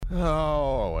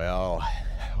Oh, well,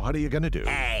 what are you gonna do?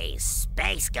 Hey,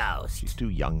 Space Ghost. She's too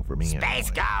young for me Space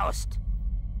anyway. Ghost.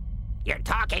 You're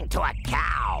talking to a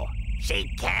cow.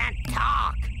 She can't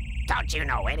talk. Don't you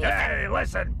know anything? Hey,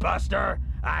 listen, Buster.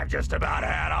 I've just about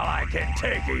had all I can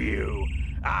take of you.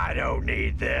 I don't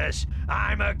need this.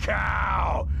 I'm a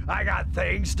cow. I got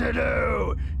things to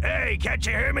do. Hey, can't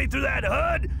you hear me through that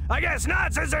hood? I guess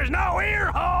not, since there's no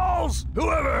ear holes.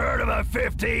 Whoever heard of a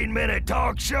 15-minute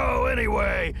talk show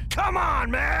anyway? Come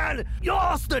on, man. You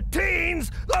lost the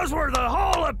teens. Those were the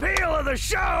whole appeal of the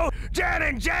show. Jen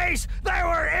and Jace, they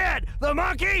were it. The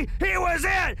monkey, he was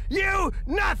it. You,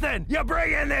 nothing. You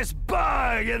bring in this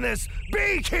bug and this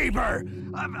beekeeper.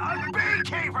 A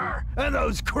beekeeper. And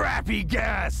those crappy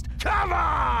guests. Come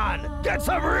on. Get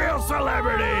some real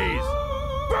celebrities.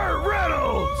 Burt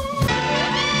Reynolds.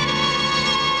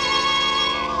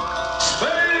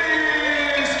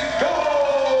 Space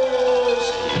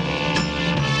Ghost!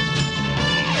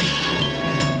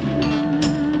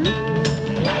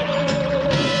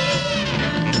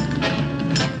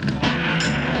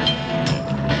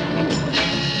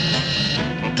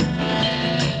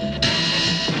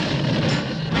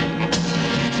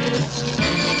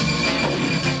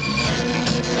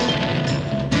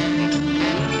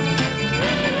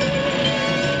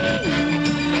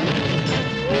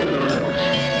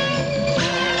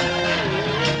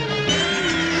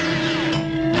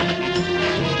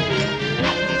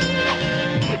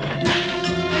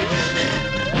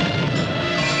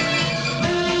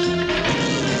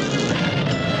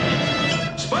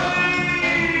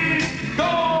 Space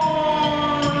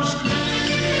Ghost!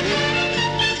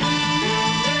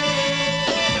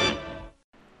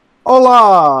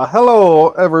 Hola! Hello,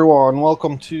 everyone.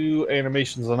 Welcome to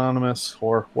Animations Anonymous,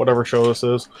 or whatever show this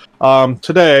is.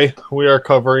 Today, we are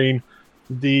covering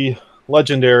the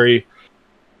legendary,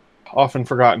 often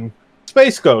forgotten,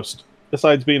 Space Ghost.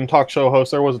 Besides being a talk show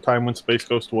host, there was a time when Space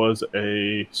Ghost was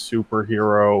a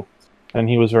superhero, and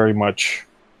he was very much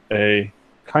a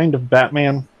kind of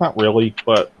Batman. Not really,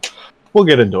 but we'll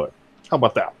get into it. How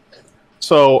about that?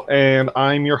 So, and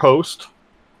I'm your host,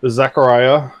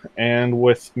 Zechariah, and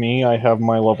with me I have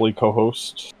my lovely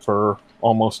co-host for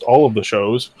almost all of the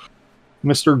shows,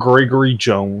 Mr. Gregory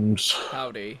Jones.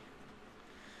 Howdy.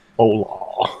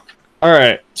 Hola.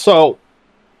 Alright, so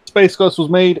Space Ghost was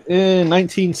made in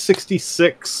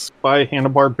 1966 by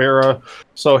Hanna-Barbera.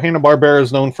 So Hanna-Barbera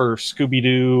is known for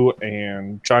Scooby-Doo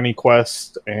and Johnny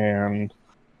Quest and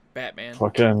Batman.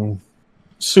 fucking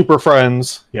Super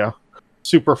Friends. Yeah.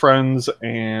 Super Friends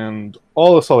and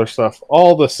all this other stuff.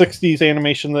 All the 60s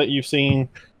animation that you've seen,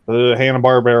 the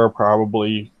Hanna-Barbera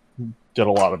probably did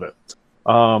a lot of it.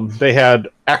 They had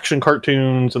action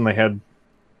cartoons and they had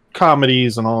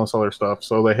comedies and all this other stuff.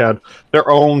 So they had their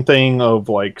own thing of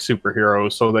like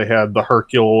superheroes. So they had the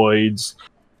Herculoids,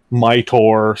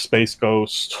 Mitor, Space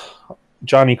Ghost,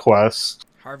 Johnny Quest,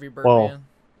 Harvey Birdman.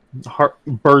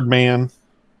 Birdman.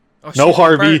 Oh, No shit,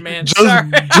 Harvey, Birdman.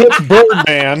 just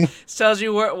Birdman. This tells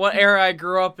you what era I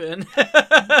grew up in.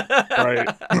 Right.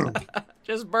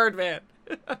 Just Birdman.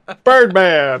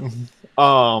 Birdman.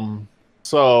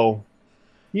 So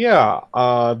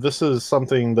yeah, this is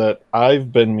something that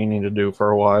I've been meaning to do for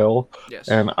a while, Yes.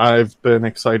 and I've been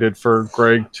excited for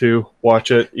Greg to watch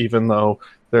it, even though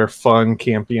they're fun,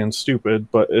 campy, and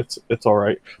stupid. But it's all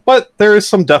right. But there is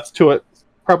some depth to it,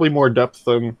 probably more depth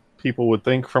than people would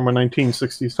think from a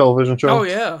 1960s television show. Oh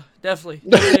yeah, definitely.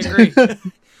 Definitely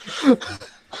agree.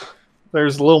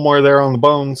 There's a little more there on the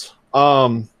bones.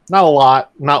 Not a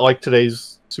lot, not like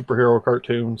today's superhero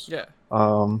cartoons. Yeah.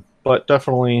 But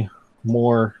definitely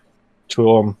more to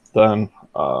them than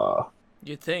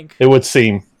You'd think. it would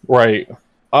seem. Right.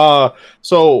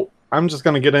 So I'm just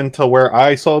gonna get into where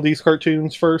I saw these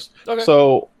cartoons first. Okay.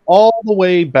 So all the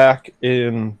way back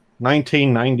in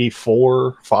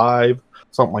 1994, 5,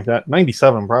 something like that,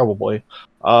 97 probably.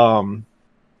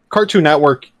 Cartoon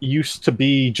Network used to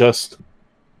be just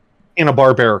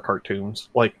Hanna-Barbera cartoons.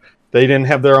 Like, they didn't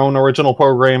have their own original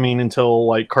programming until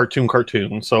like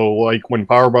Cartoon. So like when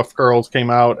Powerpuff Girls came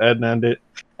out, Ed, and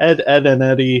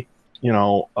Eddie, you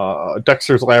know,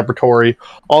 Dexter's Laboratory,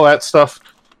 all that stuff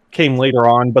came later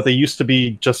on. But they used to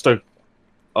be just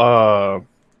a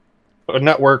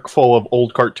network full of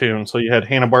old cartoons. So you had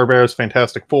Hanna-Barbera's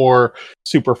Fantastic Four,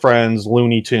 Super Friends,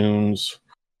 Looney Tunes,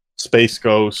 Space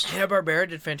Ghost. Hanna-Barbera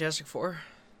did Fantastic Four.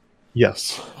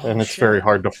 Yes, Oh, and it's shit. very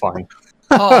hard to find.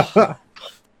 Oh.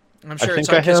 I'm sure think it's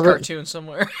on I his have it. cartoon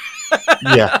somewhere.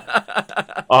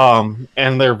 Yeah.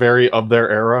 And they're very of their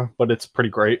era, but it's pretty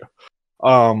great.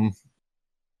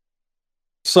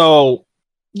 So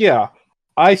yeah,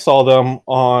 I saw them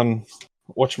on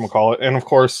whatchamacallit, and of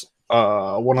course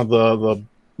one of the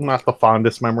not the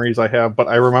fondest memories I have, but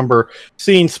I remember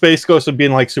seeing Space Ghost and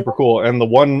being like super cool. And the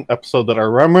one episode that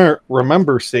I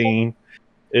remember seeing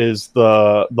is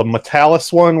the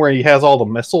Metalis one where he has all the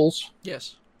missiles.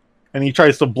 Yes. And he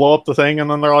tries to blow up the thing, and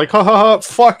then they're like, ha ha ha,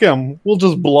 fuck him. We'll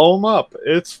just blow him up.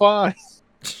 It's fine.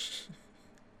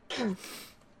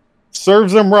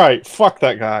 Serves him right. Fuck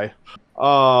that guy.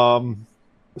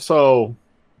 So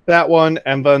that one,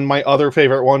 and then my other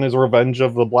favorite one is Revenge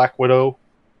of the Black Widow,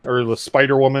 or the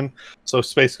Spider Woman. So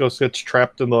Space Ghost gets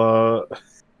trapped in goes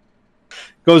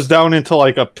down into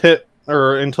like a pit,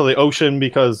 or into the ocean,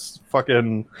 because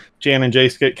fucking Jan and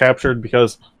Jace get captured,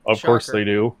 because of course they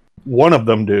do. One of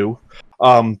them do.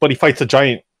 But he fights a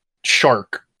giant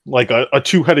shark, like a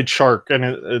two-headed shark, and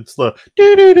it's the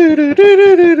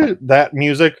that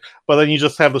music, but then you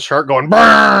just have the shark going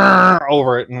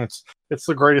over it, and it's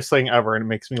the greatest thing ever, and it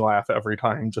makes me laugh every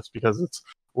time just because it's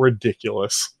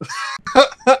ridiculous.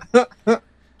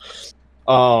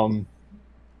 But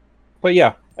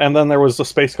yeah, and then there was the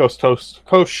Space Coast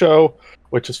Coast show,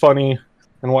 which is funny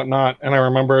and whatnot, and I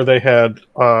remember they had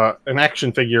an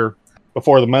action figure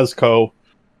before the Mezco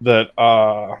that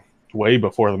way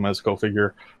before the Mezco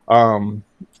figure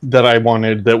that I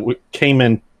wanted that came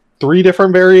in 3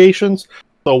 different variations.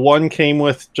 So one came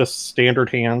with just standard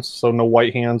hands, so no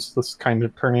white hands. This kind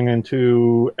of turning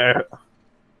into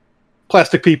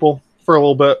plastic people for a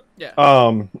little bit. Yeah.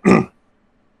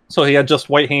 So he had just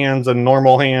white hands and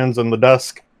normal hands, and the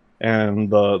desk and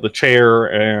the chair,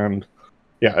 and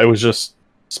yeah, it was just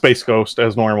Space Ghost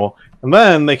as normal. And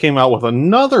then they came out with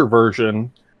another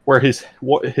version where his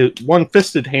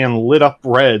one-fisted hand lit up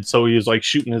red, so he was like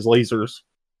shooting his lasers.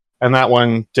 And that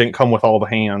one didn't come with all the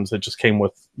hands; it just came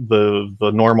with the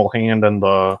normal hand and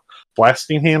the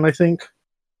blasting hand, I think.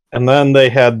 And then they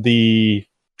had the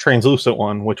translucent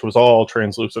one, which was all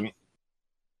translucent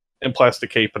and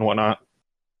plastic cape and whatnot.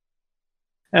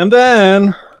 And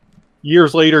then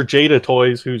years later, Jada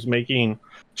Toys, who's making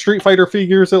Street Fighter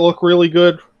figures that look really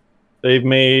good. They've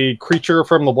made Creature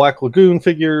from the Black Lagoon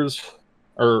figures,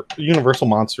 or Universal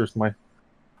Monsters, my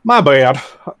bad,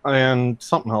 and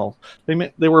something else.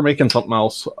 They were making something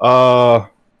else.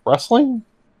 Wrestling?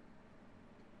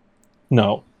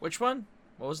 No. Which one?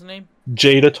 What was the name?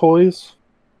 Jada Toys.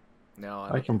 No,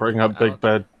 I can bring up Big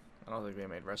Bed. I don't think they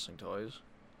made wrestling toys.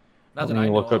 Not that I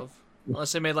know of.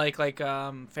 Unless they made like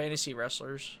fantasy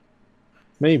wrestlers.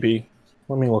 Maybe.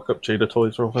 Let me look up Jada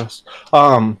Toys real fast.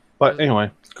 But anyway,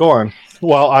 go on.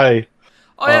 Well,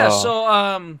 Oh yeah,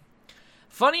 so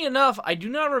funny enough, I do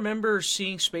not remember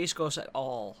seeing Space Ghost at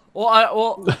all.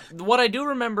 Well, what I do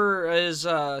remember is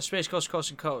Space Ghost Coast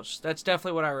and Coast. That's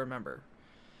definitely what I remember.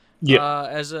 Yeah.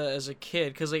 As a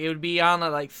kid, because like it would be on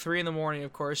at like 3 a.m,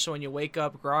 of course. So when you wake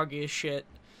up groggy as shit,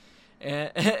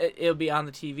 and it would be on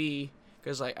the TV,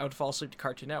 because like I would fall asleep to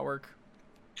Cartoon Network.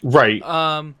 Right.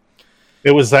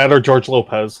 It was that or George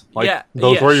Lopez. Like, yeah,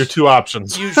 those were your 2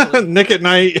 options. Usually. Nick at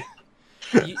Night.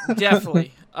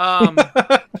 Definitely.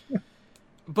 But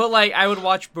like I would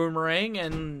watch Boomerang,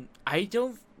 and I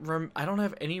don't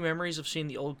have any memories of seeing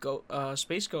the old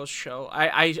Space Ghost show.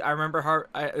 I remember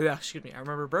I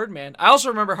remember Birdman. I also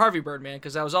remember Harvey Birdman,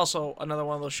 because that was also another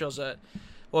one of those shows that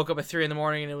woke up at 3 a.m.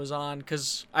 and it was on.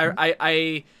 Because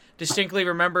I distinctly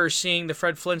remember seeing the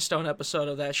Fred Flintstone episode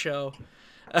of that show.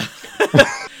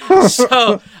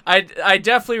 So I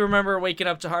definitely remember waking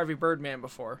up to Harvey Birdman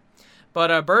before.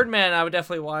 But Birdman I would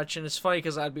definitely watch, and it's funny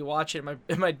because I'd be watching it,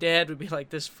 and my dad would be like,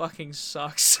 this fucking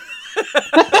sucks.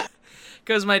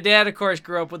 Because my dad, of course,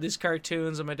 grew up with these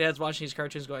cartoons, and my dad's watching these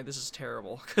cartoons going, this is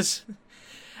terrible. Because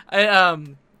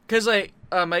my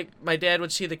dad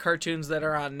would see the cartoons that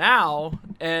are on now,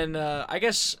 and I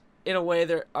guess in a way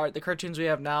the cartoons we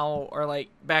have now are like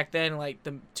back then, like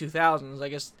the 2000s, I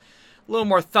guess. A little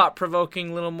more thought-provoking,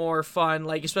 a little more fun,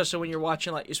 like especially when you're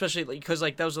watching, like especially because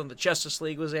like that was when the Justice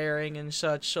League was airing and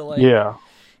such. So like yeah,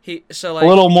 a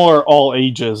little more all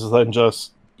ages than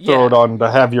just throw it on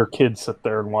to have your kids sit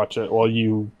there and watch it while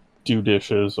you do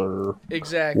dishes or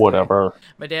whatever.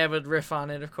 My dad would riff on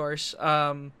it, of course.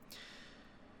 But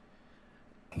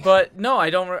no, I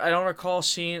don't recall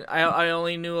seeing. I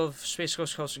only knew of Space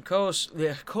Ghost Coast and Coast.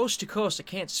 Yeah, Coast to Coast. I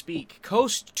can't speak.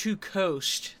 Coast to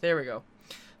Coast. There we go.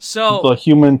 So the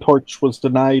Human Torch was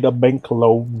denied a bank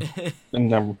loan,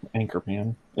 and then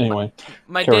Anchorman. Anyway,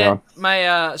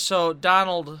 so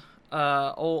Donald,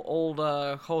 old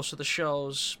host of the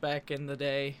shows back in the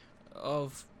day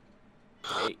of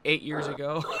 8 years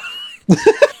ago,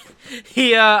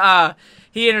 he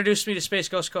introduced me to Space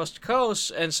Ghost Coast to Coast,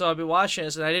 and so I'd be watching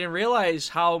this, and I didn't realize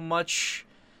how much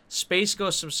Space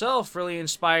Ghost himself really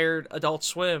inspired Adult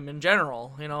Swim in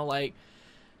general. You know, like.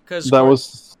 That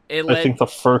was, it led, I think, the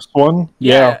first one.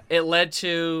 yeah, it led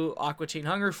to Aqua Teen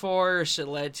Hunger Force. It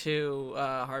led to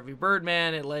Harvey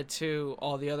Birdman. It led to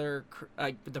all the other,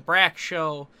 the Brack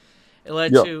Show. It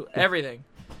led to everything,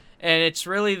 and it's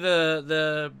really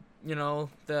the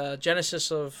the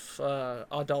genesis of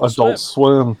Adult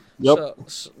Swim. Yep.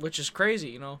 So, which is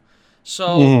crazy,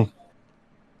 So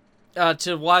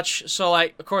to watch, so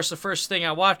like, of course, the first thing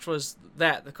I watched was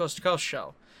the Coast to Coast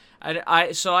show.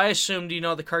 So I assumed,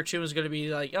 the cartoon was going to be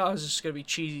like, oh, it's just going to be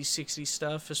cheesy 60s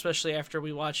stuff, especially after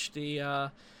we watched the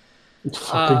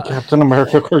fucking Captain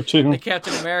America cartoon. The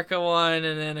Captain America one,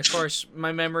 and then, of course,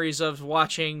 my memories of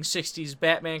watching 60s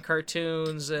Batman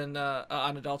cartoons and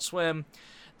on Adult Swim,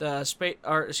 the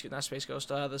not Space Ghost,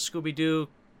 the Scooby-Doo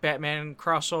Batman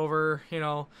crossover,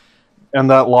 And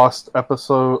that lost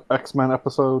episode, X-Men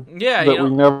episode. Yeah, that we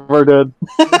never did.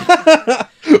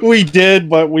 We did,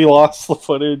 but we lost the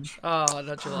footage. Oh,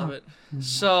 don't you love it?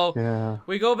 So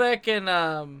we go back and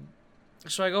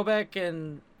so I go back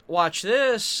and watch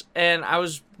this, and I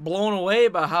was blown away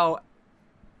by how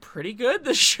pretty good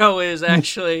the show is,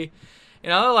 actually.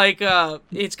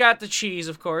 It's got the cheese,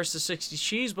 of course, the 60s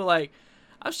cheese, but like,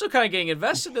 I'm still kind of getting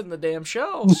invested in the damn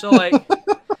show. So like,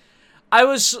 I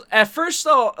was at first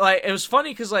though, like, it was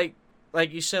funny because like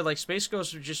you said, like, Space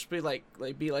Ghost would just be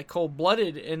cold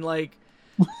blooded and like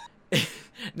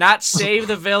not save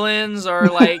the villains or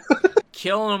like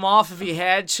killing them off if he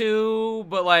had to,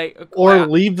 but like, or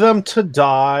leave them to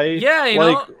die.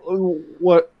 Yeah,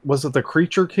 what was it? The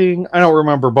Creature King? I don't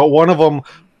remember, but one of them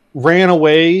ran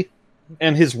away,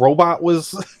 and his robot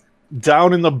was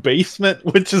down in the basement,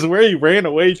 which is where he ran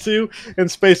away to. And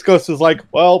Space Ghost is like,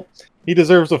 well, he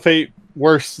deserves a fate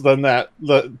worse than that,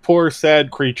 the poor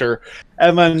sad creature,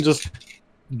 and then just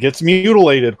gets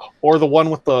mutilated. Or the one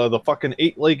with the fucking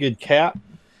 8-legged cat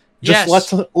just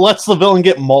lets the villain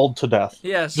get mauled to death.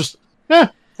 Yes, just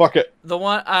fuck it. The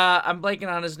one I'm blanking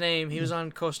on his name. He was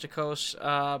on Coast to Coast,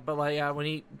 but like when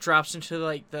he drops into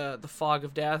like the fog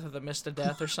of death or the mist of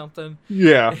death or something,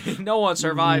 no one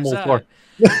survives that.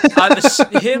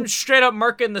 Him straight up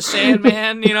murking the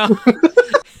Sandman,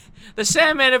 the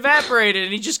Sandman evaporated,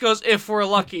 and he just goes, "If we're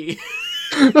lucky."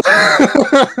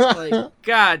 Like,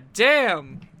 god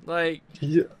damn. Like,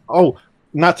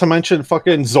 not to mention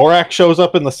fucking Zorak shows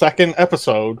up in the second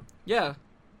episode. Yeah.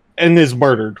 And is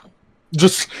murdered.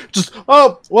 Just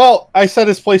I set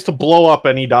his place to blow up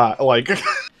and he died. Like,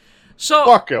 so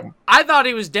fuck him. I thought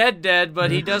he was dead,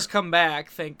 but he does come back,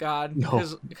 thank God.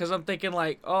 Because I'm thinking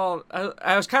like,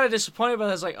 I was kind of disappointed, but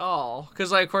I was like,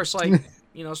 because like, of course, like,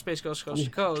 Space Ghost Coast to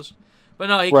Coast. But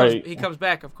no, he comes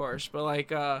back, of course. But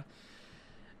like, it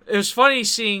was funny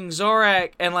seeing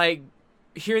Zorak and like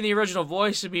hearing the original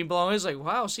voice and being blown away. It's like,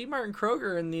 wow, see Martin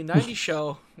Kroger in the 90s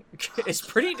show. It's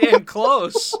pretty damn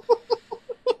close.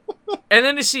 And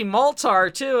then to see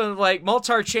Moltar too, and like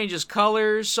Moltar changes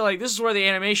colors, so like this is where the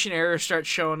animation error starts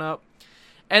showing up.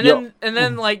 And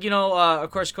then like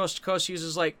of course Coast to Coast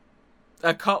uses like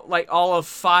all of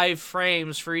 5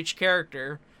 frames for each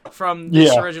character from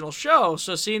this original show.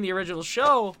 So seeing the original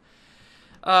show,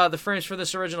 the frames for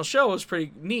this original show was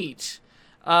pretty neat.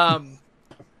 But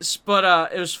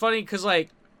it was funny because like,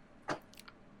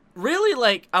 really,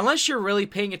 like, unless you're really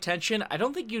paying attention, I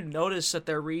don't think you'd notice that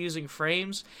they're reusing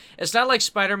frames. It's not like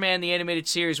Spider-Man the animated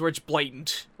series where it's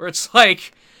blatant, where it's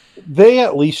like, they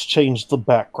at least changed the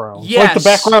background. Yes. Like, the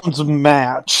backgrounds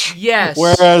match. Yes.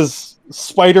 Whereas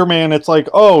Spider-Man, it's like,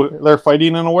 oh, they're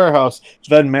fighting in a warehouse,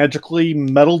 then magically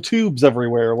metal tubes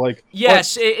everywhere. Like,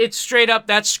 yes, it's straight up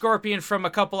that's Scorpion from a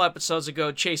couple episodes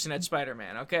ago chasing at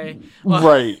Spider-Man. Okay,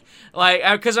 right? Like,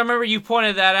 because I remember you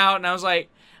pointed that out, and I was like,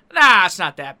 nah, it's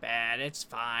not that bad. It's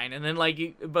fine. And then like,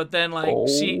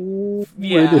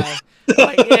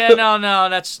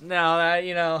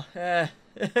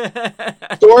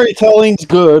 Storytelling's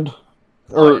good,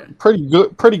 or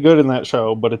pretty good in that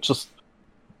show, but it's just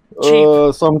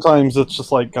sometimes it's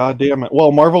just like, god damn it.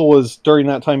 Well, Marvel was during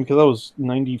that time because that was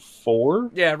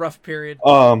 94. Yeah, rough period.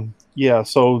 Yeah,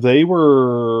 so they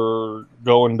were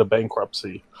going to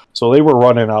bankruptcy, so they were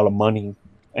running out of money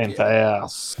and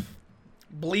fast.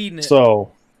 Bleeding it.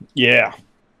 So, yeah.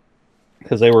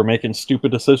 Because they were making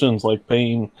stupid decisions like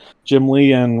paying Jim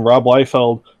Lee and Rob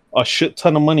Liefeld a shit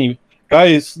ton of money.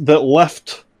 Guys that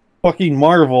left fucking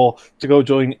Marvel to go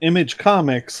join Image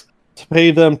Comics to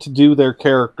pay them to do their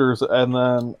characters, and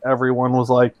then everyone was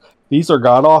like, these are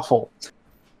god-awful.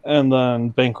 And then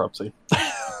bankruptcy.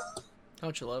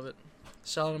 Don't you love it?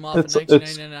 Selling them off in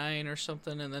 1999 or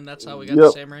something, and then that's how we got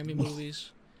the Sam Raimi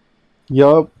movies.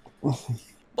 Yup.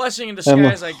 Blessing in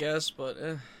disguise, I guess, but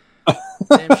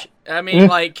I mean,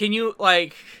 like, can you,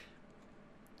 like,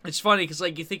 It's funny because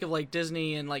like you think of like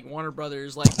Disney and like Warner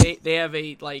Brothers, like they have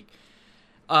a like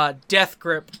death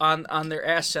grip on their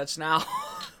assets now.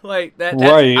 Like that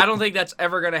Right. I don't think that's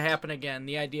ever gonna happen again.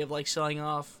 The idea of like selling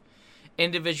off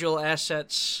individual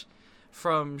assets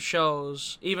from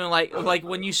shows, even like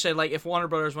when you said like if Warner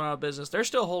Brothers went out of business, they're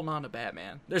still holding on to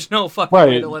Batman. There's no fucking way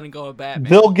Right. to letting go of Batman.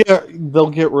 They'll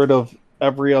get rid of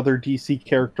every other DC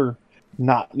character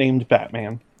not named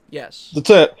Batman. Yes. That's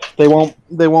it. They won't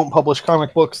publish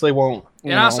comic books. They won't.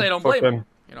 And honestly, I don't blame them.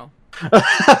 You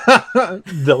know.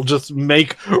 They'll just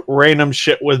make random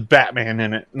shit with Batman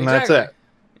in it, and Exactly. that's it.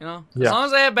 You know, Yeah. as long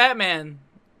as they have Batman,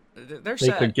 they're They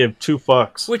set. could give two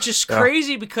fucks. Which is Yeah.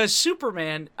 crazy because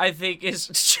Superman, I think, is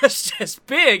just as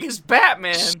big as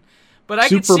Batman. But I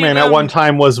could see Superman at them- one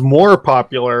time was more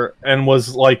popular and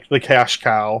was like the cash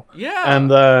cow, Yeah.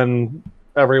 and then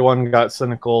everyone got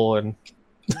cynical and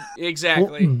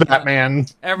Exactly. Batman.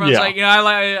 Everyone's yeah. like, you know,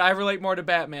 I relate more to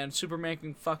Batman. Superman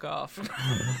can fuck off.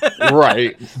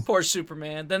 Right. Poor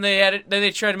Superman. Then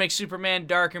they try to make Superman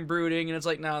dark and brooding, and it's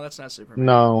like, no, that's not Superman.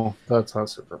 No, that's not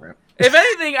Superman. If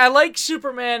anything, I like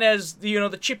Superman as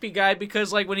the chippy guy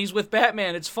because like when he's with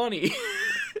Batman, it's funny.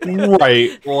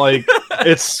 Right. Like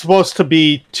it's supposed to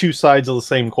be two sides of the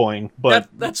same coin, but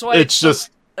that's why it's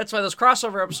just that's why those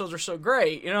crossover episodes are so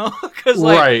great, because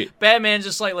like right. Batman's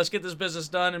just like, let's get this business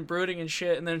done and brooding and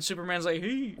shit, and then Superman's like,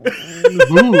 hey.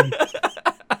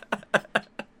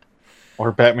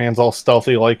 Or Batman's all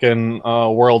stealthy like in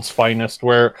World's Finest,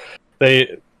 where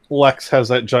Lex has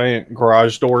that giant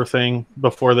garage door thing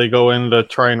before they go in to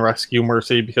try and rescue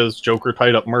Mercy because Joker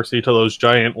tied up Mercy to those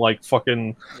giant like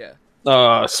fucking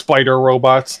spider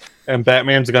robots, and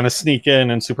Batman's gonna sneak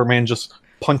in, and Superman just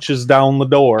punches down the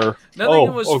door.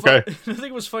 Nothing was okay.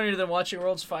 Nothing was funnier than watching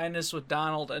World's Finest with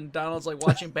Donald, and Donald's like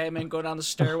watching Batman go down the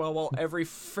stairwell while every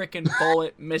freaking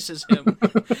bullet misses him.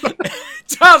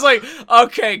 Donald's like,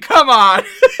 okay, come on.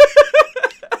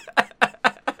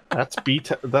 That's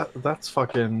that's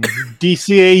fucking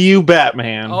DCAU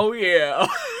Batman. Oh yeah.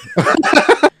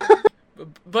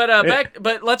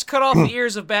 But let's cut off the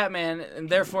ears of Batman, and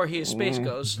therefore he is Space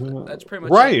Ghost. That's pretty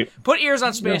much Right. it. Put ears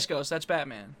on Space Ghost. That's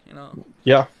Batman.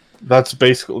 Yeah, that's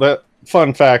basically that.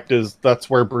 Fun fact is that's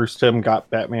where Bruce Timm got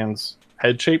Batman's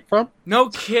head shape from. No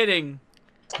kidding.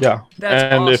 Yeah,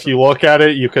 That's and if awesome. you look at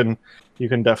it, you can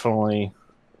definitely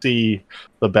see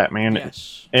the Batman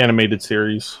Yes, animated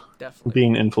series definitely.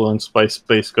 being influenced by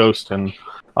Space Ghost and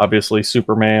obviously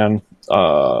Superman,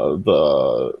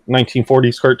 the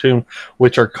 1940s cartoon,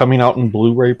 which are coming out in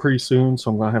Blu-ray pretty soon.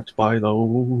 So I'm gonna have to buy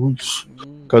those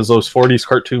because those 40s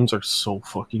cartoons are so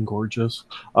fucking gorgeous.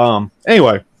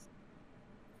 Anyway,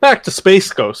 back to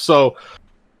Space Ghost. So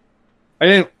I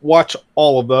didn't watch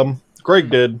all of them. Greg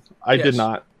did. I Yes. did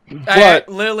not. I But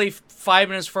literally 5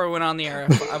 minutes before we went on the air,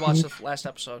 I watched the last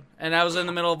episode, and I was in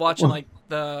the middle of watching like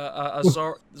the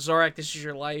Zorak, This Is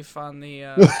Your Life on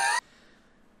the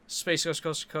Space Ghost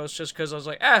Coast to Coast, just because I was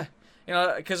like,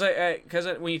 because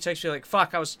when you text me like,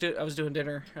 fuck, I was doing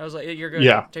dinner. I was like, you're good.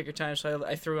 Yeah. Take your time. So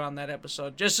I threw on that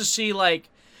episode just to see like,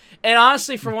 and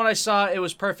honestly, from what I saw, it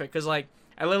was perfect because like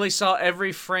I literally saw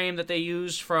every frame that they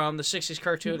used from the '60s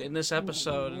cartoon in this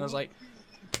episode, and I was like,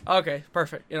 okay,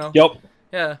 perfect. Yep.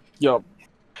 Yeah. Yep.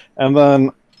 And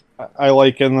then I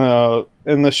like in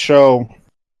the show.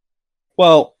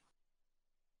 Well,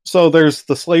 so there's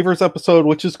the Slavers episode,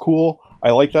 which is cool.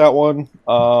 I like that one.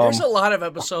 There's a lot of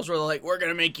episodes where they're like, we're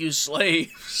gonna make you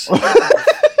slaves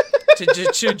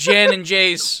to Jan and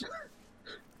Jace.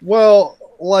 Well,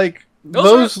 like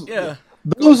those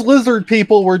lizard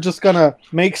people were just gonna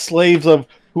make slaves of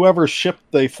whoever ship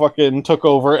they fucking took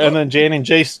over, and then Jan and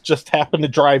Jace just happened to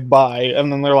drive by,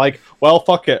 and then they're like, well,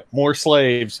 fuck it, more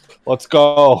slaves, let's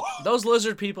go. Those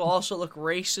lizard people also look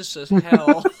racist as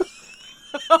hell.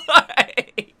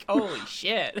 Like, holy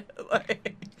shit.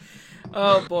 Like,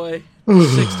 oh boy. The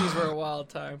 60s were a wild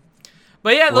time.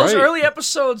 But yeah, those Right. early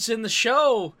episodes in the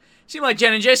show seemed like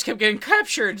Jen and Jace kept getting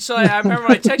captured. So I remember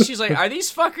when I texted you, like, are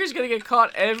these fuckers gonna get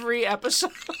caught every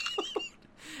episode?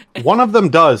 One of them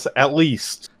does, at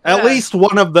least. At Yeah. least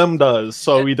one of them does.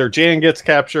 So either Jan gets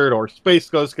captured, or Space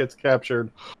Ghost gets captured,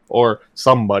 or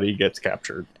somebody gets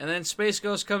captured. And then Space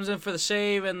Ghost comes in for the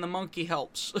save, and the monkey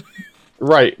helps.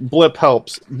 Right, Blip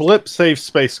helps. Blip saves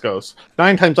Space Ghost.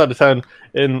 9 times out of 10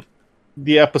 in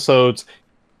the episodes,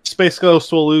 Space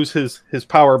Ghost will lose his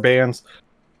power bands,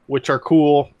 which are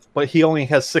cool, but he only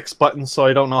has 6 buttons, so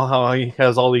I don't know how he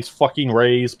has all these fucking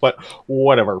rays, but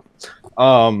whatever.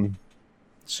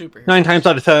 Super. 9 times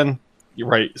out of 10, you're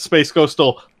right, Space Ghost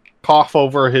will cough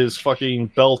over his fucking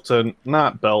belt, and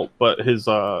not belt, but his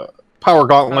power Power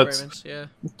gauntlets Ravens, yeah.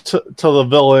 to the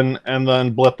villain, and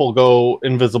then Blip will go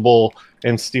invisible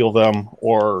and steal them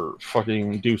or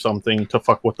fucking do something to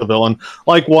fuck with the villain.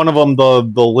 Like one of them,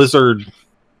 the lizard.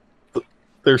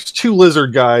 There's two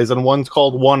lizard guys, and one's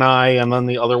called One Eye, and then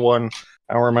the other one,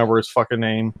 I don't remember his fucking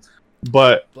name.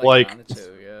 But like, on it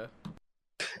too, yeah.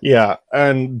 yeah,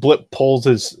 and Blip pulls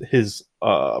his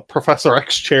Professor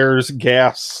X chair's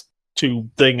gas tube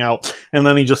thing out, and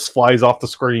then he just flies off the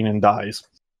screen and dies,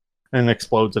 and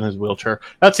explodes in his wheelchair.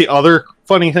 That's the other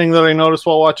funny thing that I noticed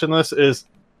while watching this is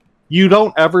you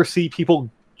don't ever see people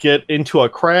get into a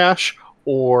crash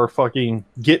or fucking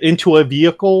get into a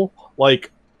vehicle like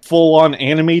full on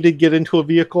animated get into a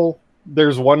vehicle.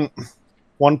 There's one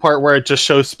part where it just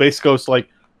shows Space Ghost like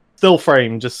still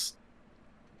frame just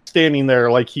standing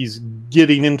there like he's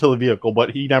getting into the vehicle,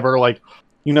 but he never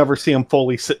you never see him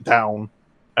fully sit down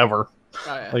ever.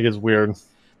 Oh, yeah. Like it's weird.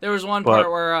 There was one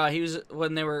part where he was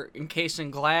when they were encased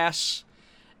in glass,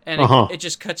 and it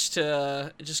just cuts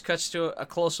to a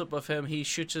close up of him. He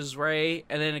shoots his ray,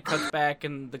 and then it cuts back,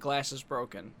 and the glass is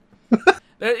broken.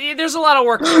 There's a lot of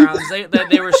workarounds that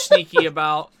they were sneaky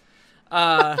about.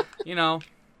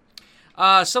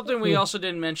 Something we also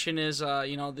didn't mention is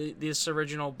this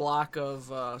original block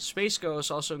of Space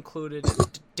Ghost also included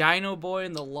Dino Boy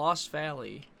in the Lost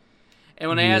Valley. And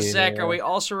when I asked Zach, are we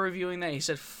also reviewing that? He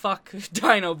said, fuck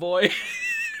Dino Boy.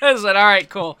 I said, all right,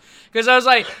 cool. Because I was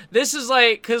like, this is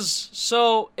like,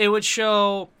 so it would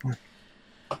show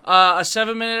a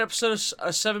 7-minute episode, a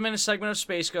 7-minute segment of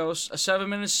Space Ghost, a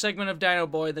 7-minute segment of Dino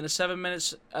Boy, then a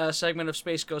 7-minute segment of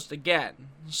Space Ghost again.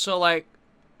 So like,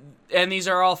 and these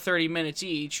are all 30 minutes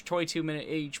each, 22 minutes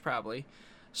each probably.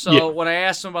 So when I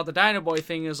asked him about the Dino Boy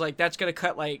thing, it was like, that's going to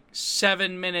cut like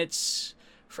 7 minutes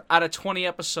out of 20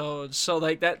 episodes. So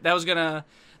like that was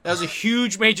a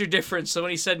huge major difference. So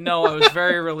when he said no, I was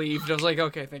very relieved. I was like,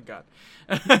 okay, thank God.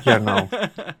 Yeah, no.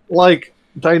 Like,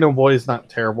 Dino Boy is not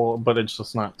terrible, but it's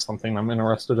just not something I'm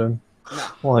interested in. No.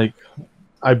 Like,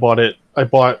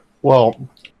 well,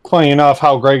 funny enough,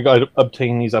 how Greg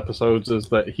obtained these episodes is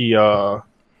that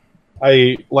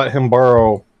I let him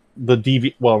borrow the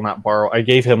DVD, well, not borrow, I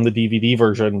gave him the DVD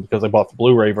version because I bought the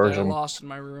Blu-ray version. I lost in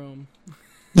my room.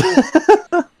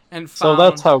 And so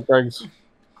that's how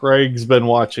Greg's been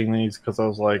watching these, because I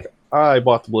was like, I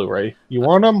bought the Blu-ray. You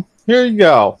want them? Here you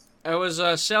go. I was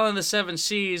sailing the 7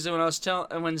 Seas, and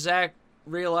when Zach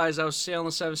realized I was sailing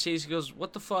the 7 Seas, he goes,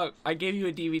 "What the fuck? I gave you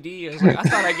a DVD." I was like, "I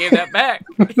thought I gave that back."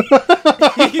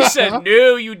 He said,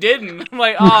 "No, you didn't." I'm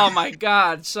like, "Oh my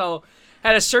God!" So I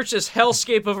had to search this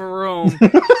hellscape of a room.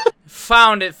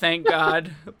 Found it, thank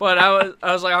God. But I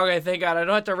was like, okay, thank God. I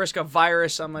don't have to risk a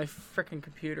virus on my freaking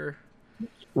computer.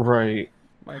 Right.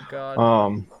 My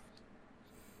God.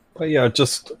 But yeah,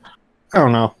 just I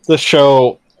don't know. This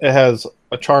show, it has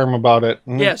a charm about it.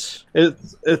 Yes.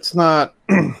 It's not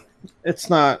it's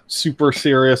not super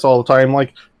serious all the time.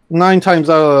 Like 9 times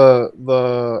out of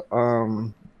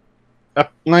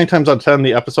 10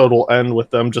 the episode will end with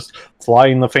them just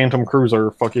flying the Phantom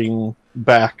Cruiser fucking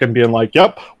back and being like,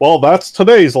 "Yep, well that's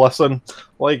today's lesson."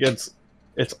 Like it's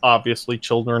obviously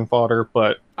children fodder,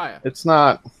 but it's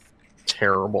not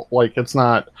terrible. Like it's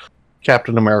not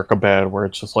Captain America bad where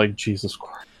it's just like, Jesus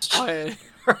Christ.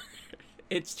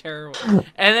 It's terrible.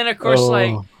 And then of course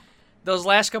like those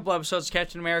last couple episodes of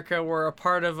Captain America were a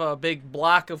part of a big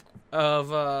block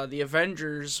of the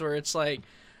Avengers, where it's like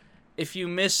if you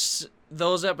miss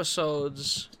those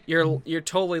episodes, you're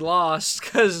totally lost,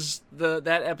 because that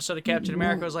episode of Captain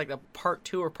America was like the part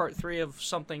 2 or part 3 of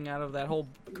something out of that whole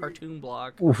cartoon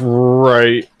block.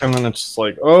 Right, and then it's just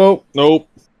like, oh nope.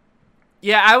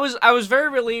 Yeah, I was very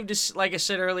relieved to, like I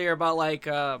said earlier, about like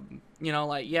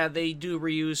yeah, they do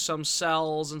reuse some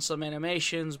cells and some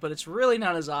animations, but it's really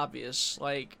not as obvious.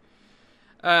 Like,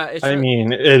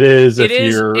 it is if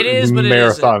you're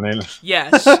marathoning.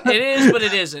 Yes, it is, but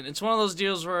it isn't. It's one of those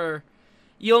deals where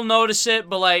you'll notice it,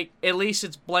 but like at least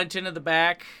it's blent into the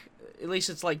back. At least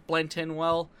it's like blent in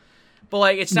well. But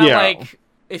like it's not like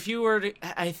if you were to.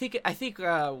 I think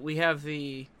we have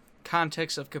the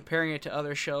context of comparing it to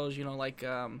other shows. Like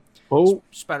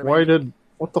Spider-Man.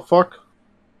 What the fuck?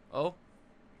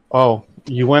 Oh,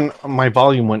 my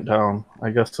volume went down. I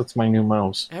guess that's my new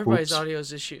mouse. Everybody's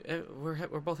audio's issue.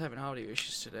 We're both having audio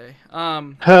issues today.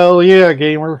 Hell yeah,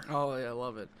 gamer. Oh yeah, I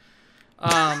love it.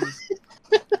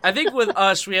 I think with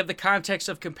us, we have the context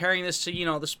of comparing this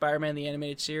to, the Spider-Man the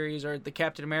Animated Series or the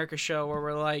Captain America show, where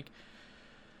we're like,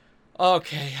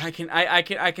 okay,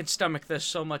 I can stomach this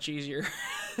so much easier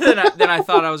than I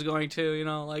thought I was going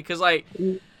to, because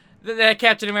that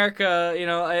Captain America,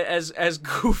 as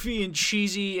goofy and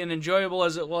cheesy and enjoyable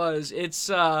as it was,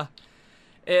 it's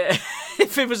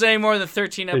If it was any more than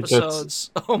 13 episodes,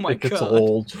 oh my god. It gets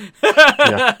old.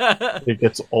 Yeah. It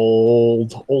gets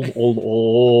old.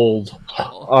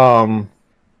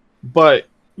 But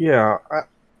yeah,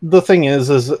 the thing is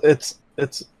it's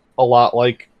a lot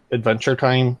like Adventure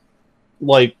Time,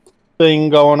 like thing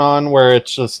going on where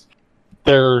it's just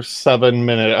they're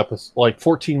 7-minute episodes, like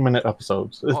 14-minute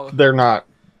episodes. Oh. They're not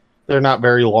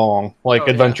very long. Like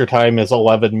Adventure Time is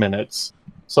 11 minutes.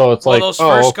 So it's those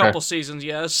first couple seasons,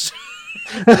 yes.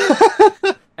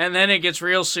 And then it gets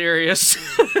real serious.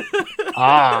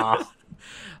 I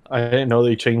didn't know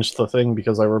they changed the thing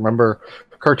because I remember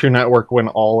Cartoon Network went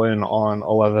all in on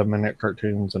 11-minute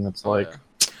cartoons, and it's like,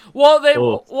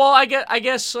 I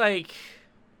guess like,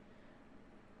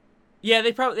 yeah,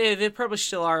 they probably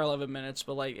still are 11 minutes,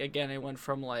 but like again, it went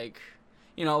from like,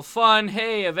 you know, fun,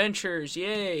 hey, adventures,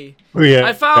 yay,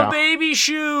 I found baby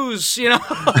shoes, you know,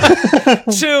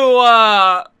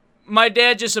 to my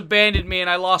dad just abandoned me and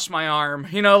I lost my arm,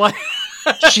 you know, like.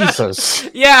 Jesus.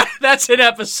 Yeah, that's an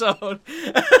episode.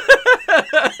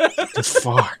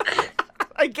 Fuck.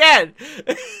 Again,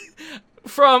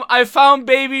 from I found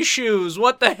baby shoes,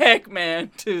 what the heck,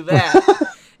 man, to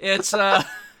that. It's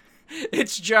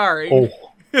jarring.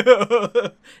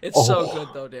 It's so good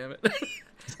though, damn it.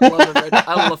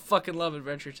 I fucking love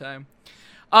Adventure Time.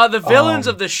 The villains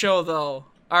of the show though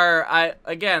are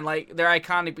like they're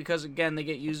iconic because again they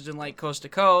get used in like Coast to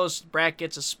Coast. Brak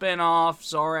gets a spin-off.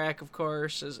 Zorak, of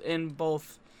course, is in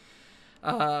both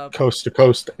Coast to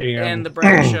Coast and the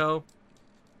Brak show.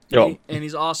 Yep. And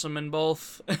he's awesome in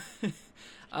both.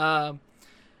 And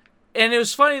it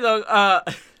was funny though.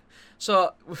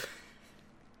 So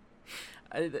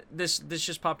this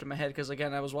just popped in my head because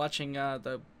again I was watching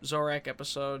the Zorak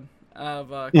episode of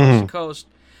Coast to Coast.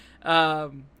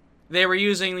 They were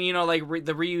using, you know, like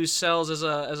the reused cells as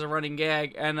a running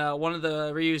gag, and one of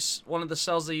the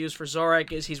cells they used for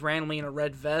Zorak is he's randomly in a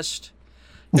red vest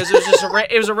because it was just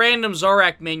it was a random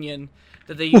Zorak minion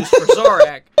that they used for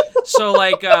Zorak. So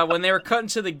like when they were cutting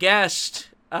to the guest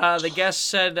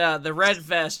said the red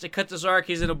vest. It cut to Zorak,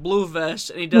 he's in a blue vest,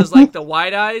 and he does like the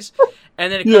wide eyes,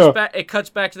 and then it cuts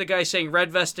back to the guy saying red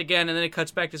vest again, and then it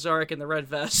cuts back to Zorak in the red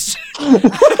vest.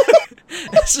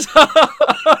 So,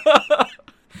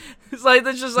 it's like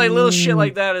there's just like little shit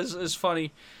like that is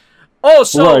funny. Oh,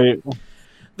 so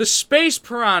the space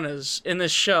piranhas in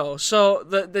this show. So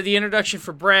the introduction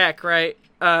for Brak, right?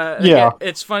 Again,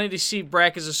 it's funny to see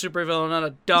Brak as a supervillain, not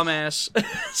a dumbass.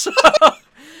 So,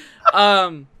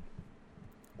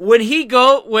 when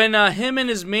him and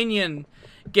his minion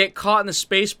get caught in the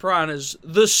space piranhas,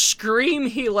 the scream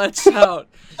he lets out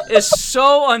is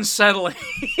so unsettling.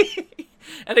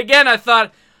 And again, I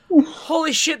thought,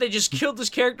 holy shit, they just killed this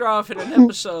character off in an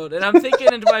episode. And I'm thinking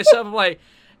to myself, I'm like,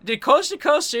 did Coast to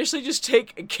Coast seriously just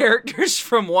take characters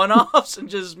from one-offs and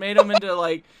just made them into,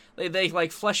 like, they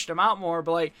like, fleshed them out more?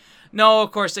 But, like, no,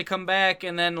 of course, they come back,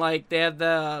 and then, like, they have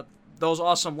those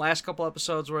awesome last couple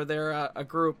episodes where they're a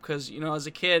group. Because, you know, as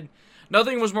a kid,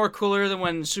 nothing was more cooler than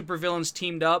when supervillains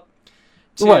teamed up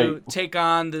to take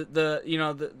on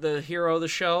the hero of the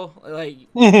show. Like,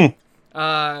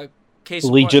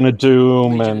 Legion of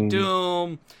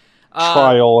Doom,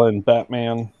 Trial, and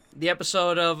Batman. The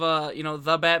episode of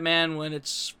The Batman when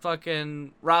it's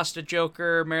fucking Rasta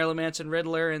Joker, Marilyn Manson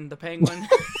Riddler, and the Penguin.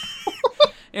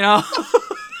 You know,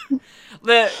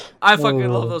 I fucking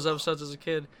love those episodes as a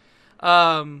kid.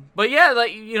 But yeah,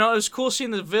 like, you know, it was cool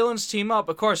seeing the villains team up.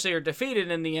 Of course, they are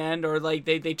defeated in the end, or like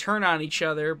they turn on each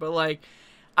other. But like,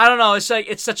 I don't know. It's like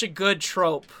it's such a good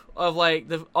trope of like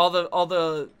all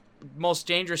the most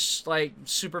dangerous like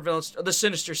supervillains, the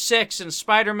Sinister Six and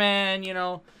Spider-Man, you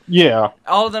know. Yeah.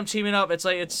 All of them teaming up. It's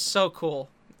like it's so cool.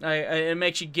 It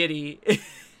makes you giddy,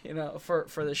 you know,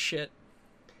 for this shit.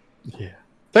 Yeah.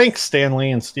 Thanks,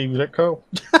 Stanley and Steve Ditko.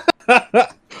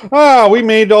 We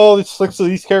made all 6 of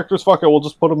these characters. Fuck it, we'll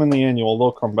just put them in the annual.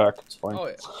 They'll come back. It's fine. Oh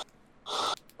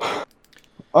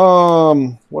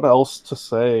yeah. What else to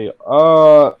say?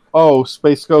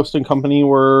 Space Ghost and Company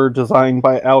were designed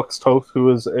by Alex Toth,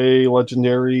 who is a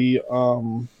legendary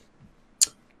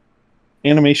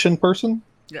animation person.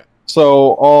 Yeah.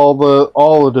 So all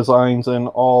the designs and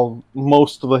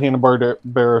most of the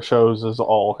Hanna-Barbera shows is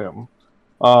all him.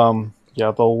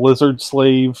 The Lizard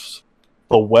Slaves,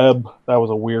 the Web, that was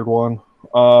a weird one.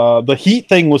 The Heat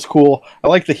thing was cool. I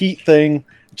like the Heat thing.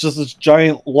 It's just this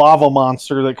giant lava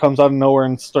monster that comes out of nowhere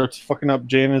and starts fucking up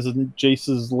Janice and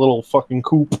Jace's little fucking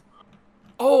coop.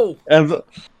 Oh! And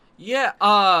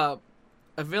a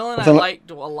villain I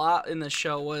liked a lot in the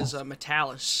show was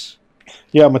Metalis.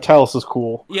 Yeah, Metalis is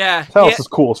cool. Yeah, Metalis is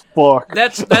cool as fuck.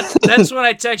 That's when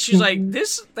I text. She's like,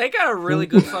 they got a really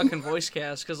good fucking voice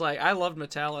cast because like I loved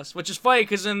Metalis, which is funny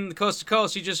because in Coast to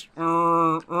Coast he just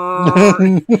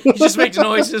he just makes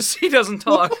noises. He doesn't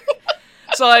talk.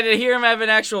 So like, to hear him have an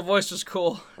actual voice was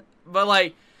cool, but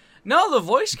like. No, the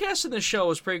voice cast in the show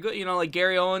was pretty good. You know, like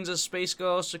Gary Owens as Space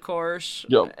Ghost, of course.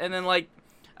 Yep. And then, like,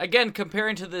 again,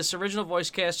 comparing to this original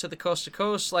voice cast to the Coast to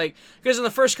Coast, like, because in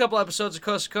the first couple episodes of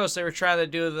Coast to Coast, they were trying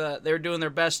to they were doing their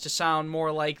best to sound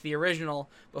more like the original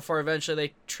before eventually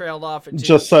they trailed off into.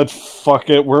 Just said,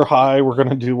 fuck it, we're high, we're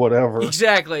gonna do whatever.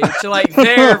 Exactly. To, like,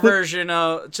 their version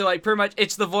of, to, like, pretty much,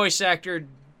 it's the voice actor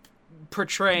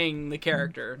portraying the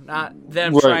character, not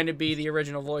them trying to be the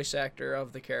original voice actor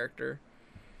of the character.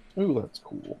 Ooh, that's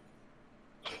cool.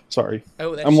 Sorry.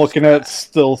 Oh, that's I'm looking at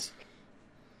stills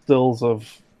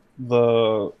of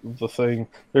the thing.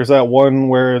 There's that one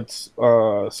where it's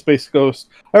Space Ghost.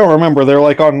 I don't remember. They're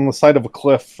like on the side of a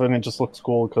cliff, and it just looks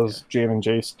cool because Jan and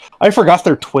Jace. I forgot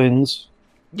they're twins.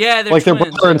 Yeah, they're like twins,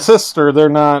 they're brother and sister. They're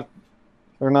not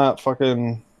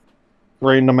fucking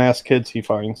random ass kids he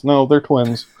finds. No, they're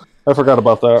twins. I forgot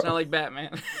about that. It's not like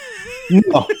Batman.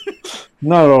 No,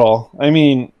 not at all. I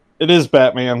mean. It is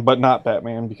Batman, but not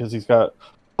Batman because he's got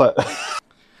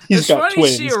it's got funny twins.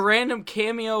 to see a random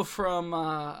cameo from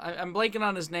I'm blanking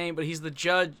on his name, but he's the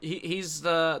judge. He's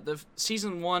the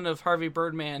season 1 of Harvey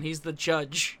Birdman. He's the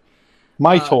judge.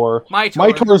 Mytor.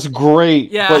 Mytor's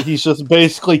great, yeah. But he's just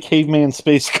basically caveman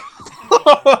Space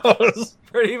Ghost.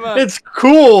 Pretty much. It's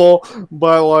cool,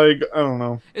 but like I don't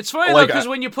know. It's funny like, though because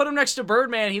when you put him next to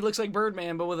Birdman, he looks like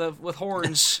Birdman, but with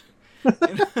horns.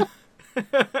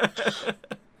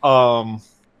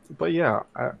 But yeah,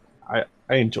 I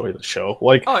enjoy the show.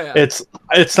 Like, oh, yeah.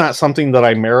 it's not something that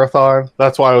I marathon.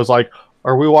 That's why I was like,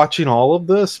 are we watching all of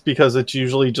this? Because it's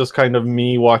usually just kind of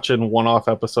me watching one-off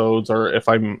episodes, or if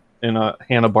I'm in a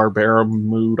Hanna-Barbera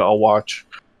mood, I'll watch,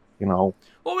 you know.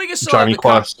 Well, we can still Johnny have the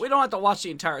Quest. we don't have to watch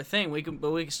the entire thing. We can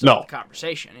still have the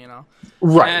conversation, you know.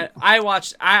 Right. And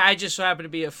I just so happen to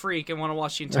be a freak and want to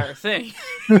watch the entire thing.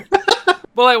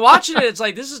 But like watching it, it's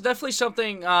like this is definitely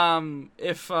something.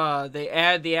 If they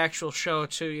add the actual show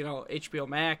to HBO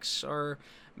Max or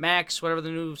Max, whatever the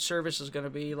new service is going to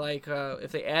be, like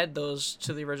if they add those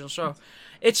to the original show,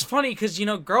 it's funny because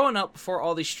growing up before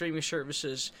all these streaming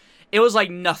services, it was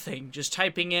like nothing. Just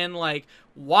typing in like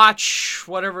watch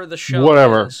whatever the show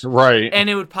is, right, and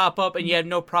it would pop up, and you had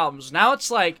no problems. Now it's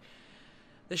like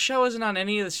the show isn't on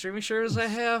any of the streaming services I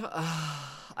have.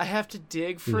 I have to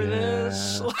dig for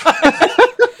this.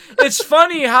 It's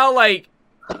funny how like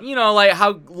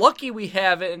how lucky we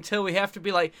have it until we have to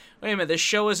be like, wait a minute, this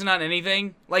show isn't on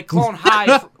anything. Like Clone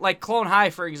High, Clone High,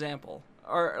 for example,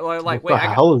 or like wait, what the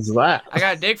hell is that? I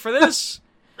gotta dig for this.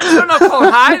 You don't know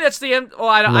Clone High? That's the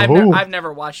I've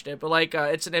never watched it, but like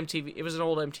it's an MTV. It was an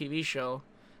old MTV show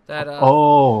that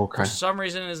for some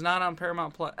reason is not on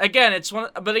Paramount Plus. Again,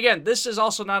 but again, this is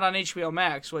also not on HBO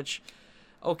Max, which.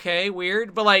 Okay,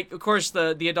 weird, but like, of course,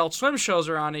 the Adult Swim shows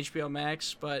are on HBO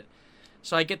Max, but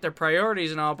so I get their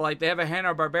priorities and all, but like, they have a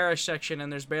Hanna-Barbera section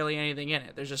and there's barely anything in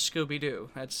it. There's just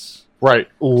Scooby-Doo. That's right,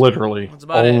 literally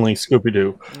only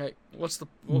Scooby-Doo. Right.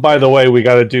 By the way, we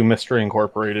got to do Mystery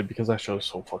Incorporated because that show's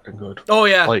so fucking good. Oh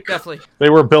yeah, like, definitely. They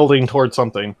were building towards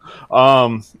something.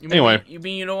 Anyway, you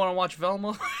mean you don't want to watch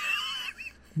Velma?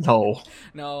 No,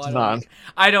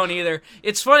 I don't either.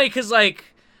 It's funny because like,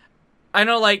 I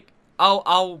know like.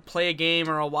 I'll play a game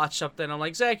or I'll watch something. I'm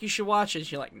like, Zach, you should watch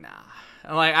it. You're like, nah.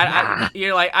 I'm like,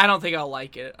 you're like, I don't think I'll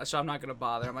like it, so I'm not gonna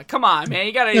bother. I'm like, come on, man,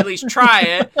 you gotta at least try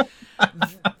it.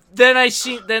 Then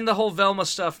the whole Velma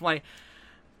stuff. I'm like,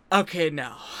 okay,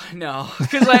 no,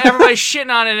 because like everybody's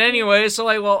shitting on it anyway. So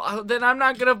like, well, then I'm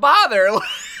not gonna bother.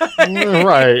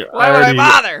 Right? Why would I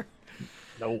bother?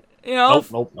 Nope.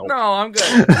 Nope. No, I'm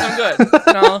good.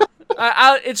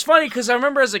 It's funny because I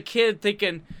remember as a kid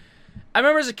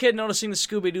noticing the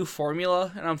Scooby-Doo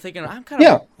formula, and I'm thinking, I'm kind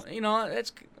of,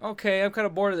 it's okay. I'm kind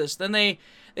of bored of this. Then they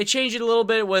changed it a little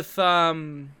bit with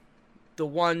the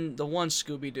one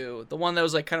Scooby-Doo, the one that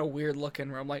was like kind of weird looking.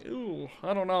 Where I'm like, ooh,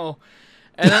 I don't know.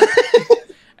 And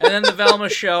then the Velma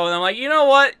show, and I'm like, you know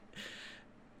what?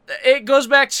 It goes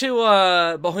back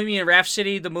to Bohemian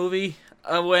Rhapsody, the movie,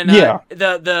 when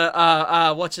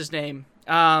what's his name,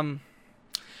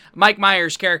 Mike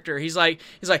Myers' character. He's like.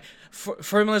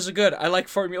 Formulas are good. I like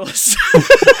formulas.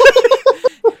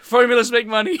 Formulas make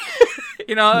money.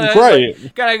 Right.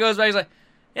 Like, kind of goes back. He's like,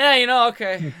 yeah,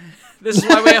 okay. This is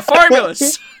why we have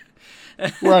formulas.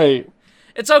 Right.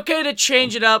 It's okay to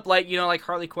change it up, like like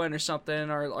Harley Quinn or something,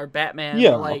 or Batman.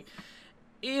 Yeah. Like,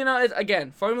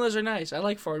 again, formulas are nice. I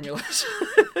like formulas.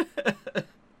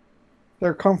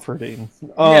 They're comforting.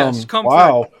 Yes, comfort.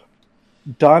 Wow.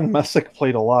 Don Messick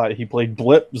played a lot. He played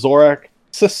Blip, Zorak,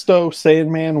 Sisto,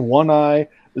 Sandman, One Eye,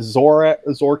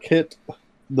 Zorkit,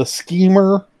 the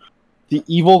Schemer, the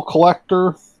Evil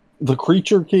Collector, the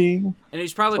Creature King. And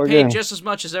he's probably Again. paid just as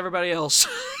much as everybody else.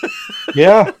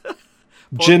 Yeah.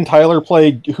 Jen Tyler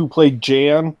who played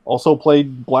Jan, also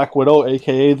played Black Widow,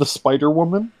 aka the Spider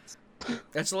Woman.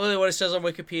 That's literally what it says on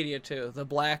Wikipedia too. The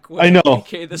Black Widow, I know.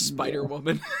 aka the Spider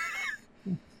Woman.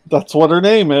 That's what her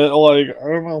name is. Like, I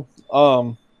don't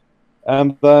know.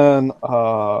 And then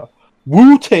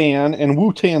Wu-Tan and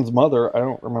Wu-Tan's mother. I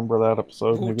don't remember that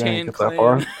episode. Maybe I didn't get that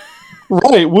far.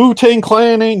 Right, Wu-Tang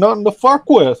Clan ain't nothing to fuck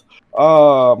with.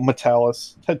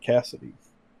 Metalis, Ted Cassidy.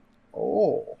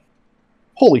 Oh.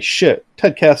 Holy shit.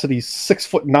 Ted Cassidy's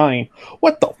 6'9".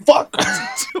 What the fuck?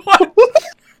 What?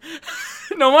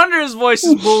 No wonder his voice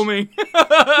is booming.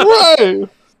 Right.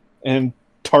 And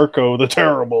Tarko the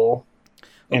Terrible.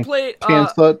 Who played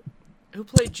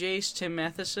Jace, Tim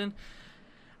Matheson?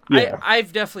 Yeah.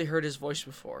 I've definitely heard his voice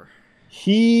before.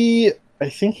 I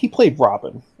think he played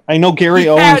Robin. I know Gary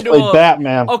Owens played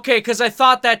Batman. Okay, because I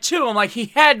thought that too. I'm like, he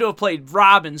had to have played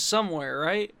Robin somewhere,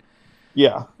 right?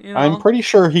 Yeah. You know? I'm pretty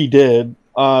sure he did.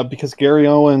 Because Gary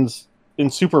Owens in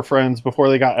Super Friends, before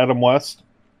they got Adam West,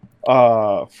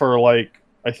 for like,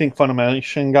 I think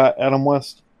Funimation got Adam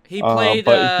West. He played,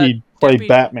 he played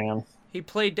Batman. He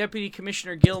played Deputy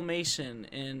Commissioner Gil Mason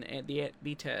in the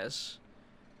BTAS.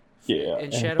 Yeah.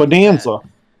 In Shadow Bonanza.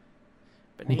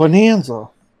 Bonanza.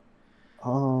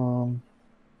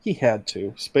 He had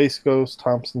to. Space Ghost,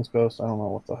 Thompson's Ghost. I don't know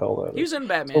what the hell that is. He was in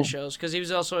Batman shows because he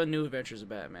was also in New Adventures of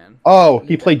Batman. Oh,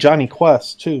 he played Johnny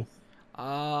Quest too.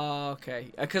 Oh, okay.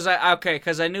 Because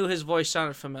I knew his voice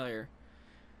sounded familiar.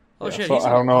 Oh Yeah, shit, so he's in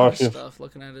I don't a know lot if of stuff.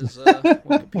 Looking at his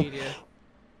Wikipedia.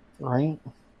 Right.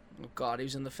 Oh god, he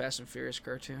was in the Fast and Furious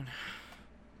cartoon.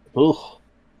 Ugh.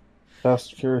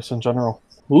 Fast and Furious in general.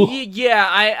 Ugh. Yeah,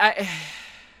 I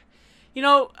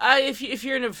if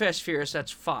you're into Fast and Furious,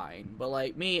 that's fine. But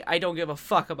like me, I don't give a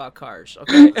fuck about cars.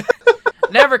 Okay.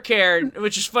 Never cared,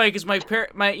 which is funny because my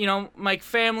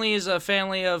family is a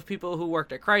family of people who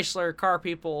worked at Chrysler, car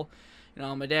people. You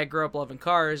know, my dad grew up loving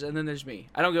cars, and then there's me.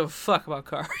 I don't give a fuck about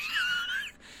cars.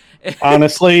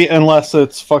 Honestly, unless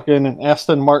it's fucking an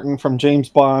Aston Martin from James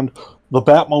Bond, the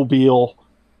Batmobile,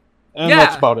 and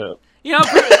that's about it. You know,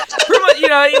 pretty much, you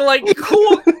know, like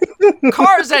cool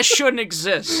cars that shouldn't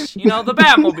exist. You know, the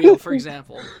Batmobile, for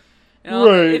example. You know,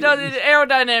 Right. it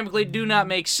aerodynamically do not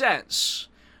make sense.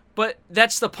 But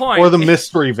that's the point. Or the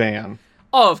mystery van.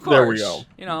 Oh, of course. There we go.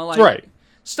 You know, like Right.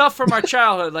 stuff from our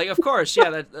childhood. Like, of course, yeah,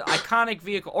 that iconic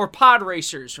vehicle or pod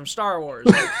racers from Star Wars.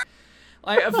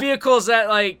 Like vehicles that,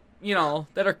 like, you know,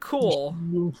 that are cool.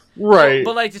 Right.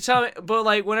 But like to tell me, but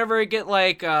like whenever I get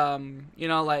like, you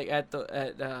know, like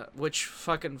at which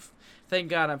fucking, thank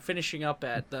God I'm finishing up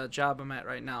at the job I'm at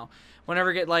right now. Whenever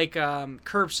I get like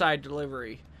curbside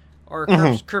delivery or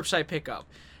curbside pickup.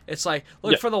 It's like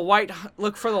look for the white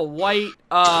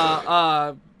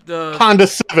the Honda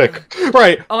Civic,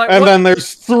 right? like, and what? then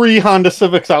there's 3 Honda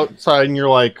Civics outside, and you're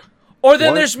like, or then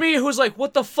what? there's me who's like,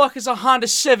 what the fuck is a Honda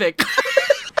Civic?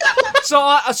 so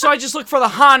I just look for the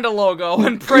Honda logo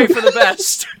and pray for the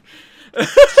best.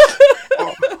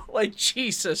 Like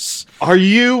Jesus. Are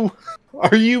you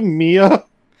Mia?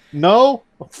 No,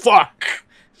 fuck.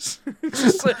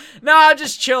 Just like, no, I'm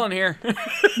just chilling here.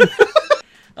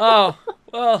 Oh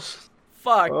well,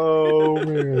 fuck. Oh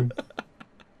man.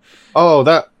 Oh,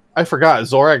 that I forgot.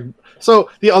 Zorak. So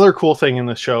the other cool thing in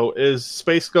the show is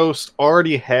Space Ghost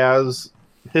already has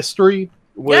history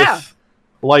with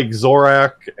like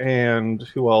Zorak and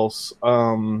who else?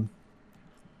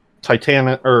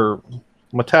 Titanic or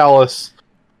Metalis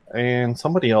and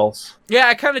somebody else. Yeah,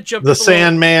 I kind of jumped. The up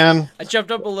Sandman. I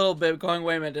jumped up a little bit, going,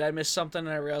 "Wait a minute, did I miss something?" And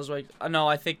I realized, like, no,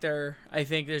 I think they're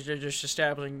just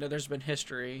establishing that there's been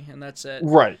history, and that's it.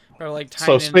 Right. Or like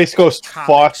So Space Ghost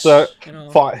fought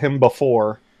him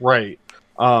before, right?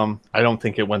 I don't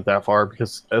think it went that far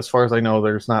because, as far as I know,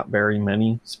 there's not very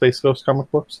many Space Ghost comic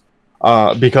books.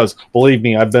 Because believe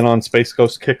me, I've been on Space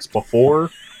Ghost kicks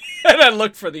before, and I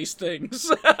look for these things.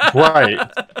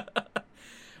 right?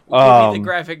 Give me the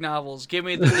graphic novels. Give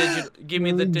me the digital. Give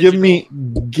me the digital.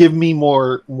 Give me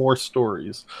more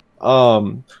stories.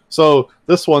 So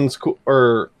this one's cool.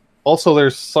 Or also,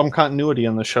 there's some continuity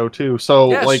in the show too. So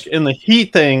like in the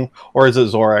Heat thing, or is it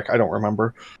Zorak? I don't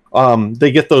remember.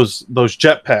 They get those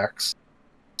jetpacks.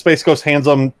 Space Ghost hands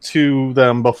them to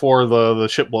them before the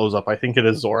ship blows up. I think it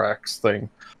is Zorak's thing.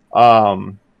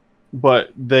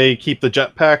 But they keep the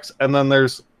jetpacks, and then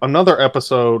there's another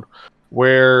episode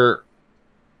where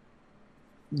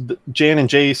Jan and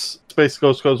Jace, Space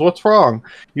Ghost goes, "What's wrong?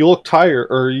 You look tired,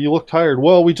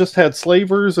 Well, we just had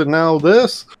slavers, and now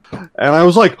this." And I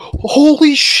was like,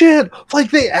 "Holy shit!" Like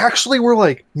they actually were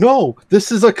like, "No,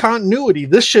 this is a continuity.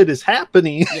 This shit is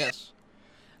happening." Yes.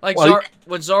 Like when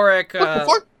what the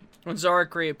fuck?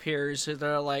 Zorak reappears,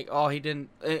 they're like, "Oh, he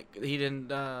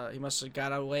must have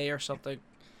got away or something."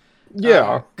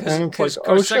 Yeah, because like,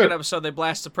 oh second shit. episode they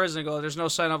blast the prison and go, "There's no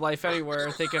sign of life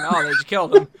anywhere," thinking, "Oh, they just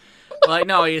killed him." Like,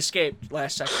 no, he escaped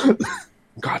last second.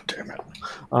 God damn it.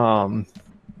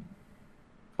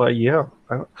 But yeah,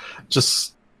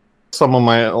 just some of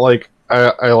my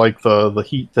I like the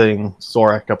heat thing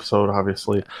Zorak episode.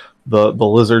 Obviously, the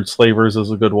lizard slavers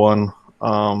is a good one.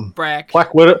 Brack.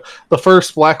 Black Widow, the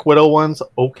first Black Widow one's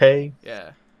okay.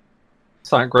 Yeah.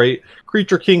 It's not great.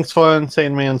 Creature King's fun.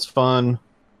 Sandman's fun.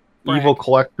 Brack. Evil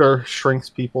Collector shrinks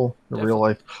people in Definitely. real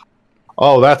life.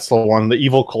 Oh, that's the one. The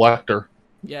Evil Collector.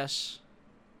 Yes.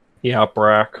 Yeah,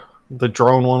 Brack. The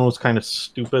drone one was kind of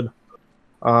stupid.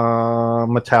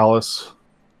 Metalis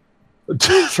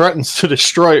threatens to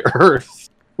destroy Earth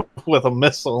with a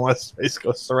missile unless Space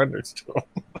Ghost surrenders to him.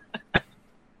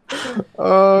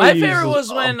 My favorite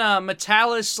was when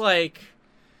Metalis like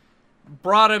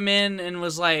brought him in and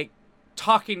was like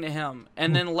talking to him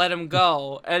and then let him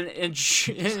go, and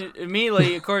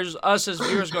immediately, of course, us as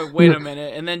viewers going, "Wait a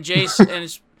minute," and then Jace and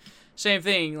it's same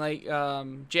thing, like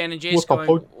Jan and Jace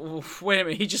going, "Wait a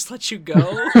minute, he just let you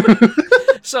go."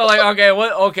 So like,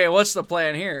 okay, what's the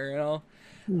plan here? You know,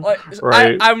 like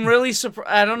Right. I'm really surprised.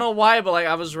 I don't know why, but like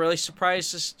I was really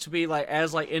surprised to be like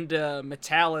as like into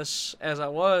Metalis as I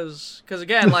was, because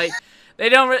again, like they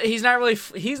don't. He's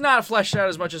not fleshed out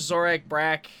as much as Zorak,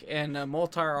 Brack, and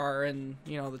Moltar are, and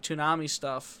you know the Toonami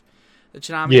stuff, the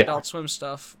Toonami Yeah. Adult Swim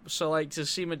stuff. So like to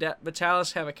see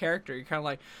Metalis have a character, you're kind of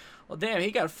like, well, damn,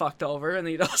 he got fucked over, and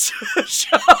he also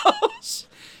shows,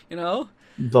 you know.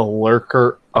 The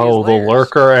Lurker. These Oh, the layers.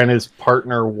 Lurker and his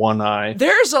partner One Eye.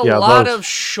 There's a Yeah, lot those- of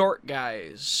short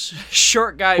guys,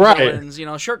 short guy Right. villains, you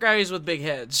know, short guys with big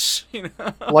heads, you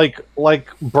know. like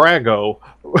Brago.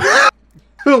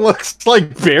 Who looks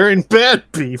like Baron Bad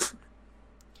Beef.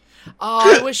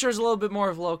 Oh, I wish there was a little bit more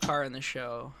of Lokar in the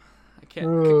show. I can't.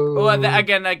 Well,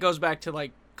 again, that goes back to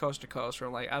like Coast to Coast, where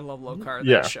like I love Lokar in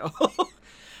Yeah. that show.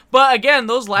 But again,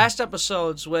 those last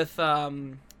episodes with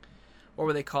what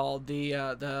were they called?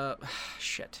 The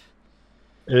shit.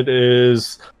 It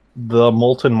is the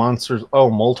Molten Monsters. Oh,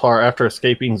 Moltar. After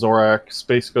escaping Zorak,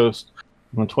 Space Ghost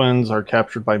and the twins are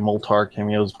captured by Moltar.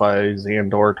 Cameos by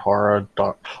Xandor, Tara.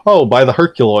 By the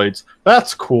Herculoids.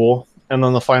 That's cool. And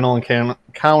then the final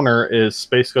encounter is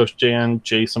Space Ghost, Jan,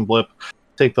 Jason Blip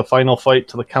take the final fight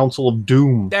to the Council of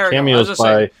Doom. There we go. I Cameos was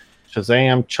by gonna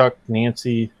Shazam, Chuck,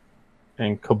 Nancy,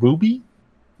 and Kabubi.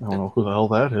 I don't know who the hell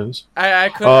that is. I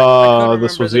couldn't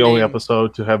This remember was the only name.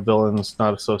 episode to have villains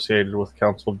not associated with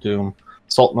Council of Doom.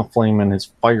 Sultan of Flame and his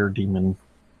fire demon.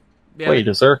 Yeah. Wait,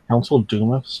 is there a Council of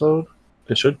Doom episode?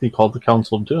 It should be called the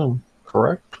Council of Doom,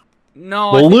 correct?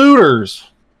 No, The Looters!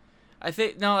 I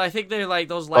think they're like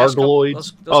those last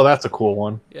Gargoloids. couple. Oh, that's a cool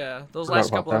one. Yeah, those Forgot last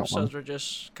about couple that episodes one. were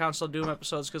just Council of Doom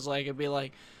episodes, because like it'd be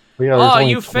like, But yeah, there's Oh, only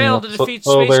you 20 failed to episodes. defeat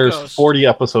Oh, Space there's Ghost. 40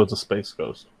 episodes of Space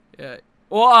Ghost. yeah,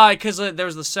 well, because there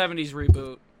was the '70s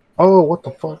reboot. Oh, what the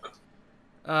fuck?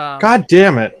 God, God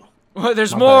damn it. well,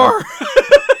 there's My more.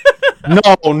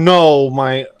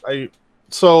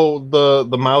 So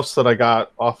the mouse that I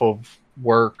got off of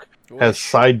work has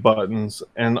side buttons,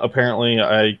 and apparently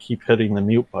I keep hitting the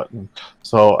mute button,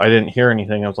 so I didn't hear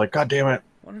anything. I was like, God damn it!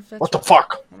 Wonder if that's What the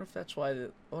fuck? Wonder if that's why.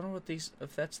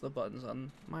 If that's the buttons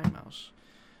on my mouse.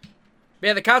 But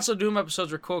yeah, the Council of Doom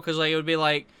episodes were cool because like it would be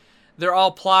like they're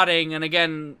all plotting, and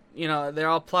again, you know, they're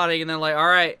all plotting, and they're like, all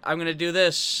right, I'm gonna do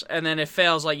this, and then it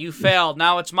fails. Like you failed,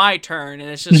 now it's my turn, and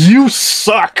it's just You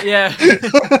suck! yeah.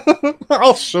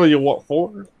 I'll show you what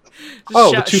for. Just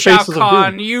Oh, the two Shao faces of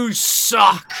Kahn, Doom. you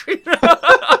suck.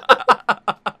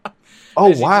 Oh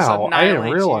As he just wow, I didn't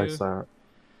annihilates realize you. that.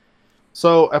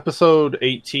 So episode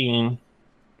 18,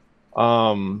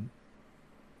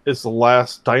 is the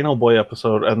last Dino Boy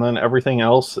episode, and then everything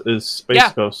else is Space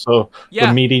Yeah. Ghost. So Yeah.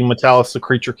 the meeting Metalis, the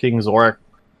Creature King, Zorak,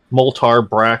 Moltar,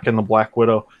 Brack, and the Black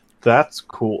Widow. That's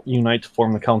cool. Unite to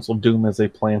form the Council of Doom as they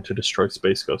plan to destroy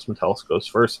Space Ghost. Metalis goes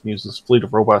first and uses a fleet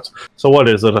of robots. So what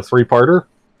is it, a three-parter?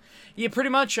 Yeah, pretty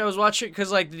much. I was watching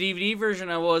because like the DVD version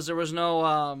there was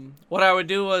no what I would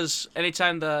do was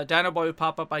anytime the Dino Boy would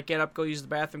pop up, I'd get up, go use the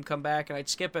bathroom, come back, and I'd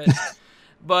skip it.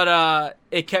 But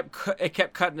it kept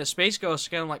cutting to Space Ghost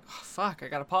again. I'm like, oh, fuck, I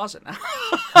gotta pause it now.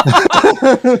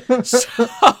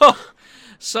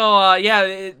 So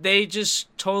yeah, they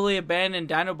just totally abandoned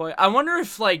Dino Boy. I wonder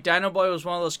if like Dino Boy was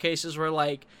one of those cases where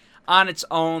like on its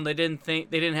own they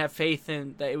didn't have faith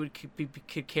in that it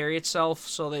could carry itself,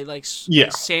 so they like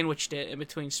sandwiched it in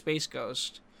between Space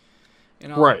Ghost. You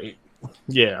know, Right.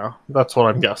 Yeah, that's what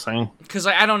I'm guessing. Because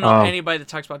I don't know anybody that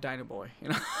talks about Dino Boy. You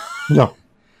know, No.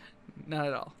 not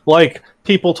at all. Like,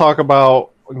 people talk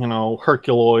about,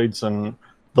 Herculoids and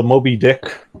the Moby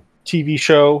Dick TV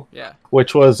show, Yeah.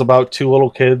 which was about two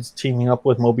little kids teaming up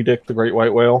with Moby Dick, the great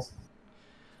white whale.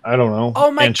 I don't know.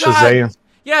 Oh my and God! Shazam.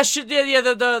 Yeah,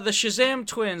 the Shazam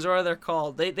twins, or what they're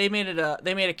called. They made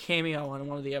a cameo in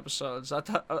one of the episodes. I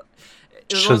thought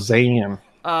it was Shazam.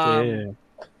 yeah.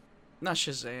 Not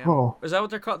Shazam. Oh. Is that what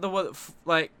they're called?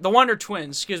 The Wonder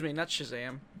Twins. Excuse me, not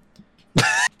Shazam.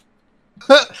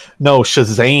 No,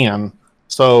 Shazam.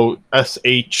 So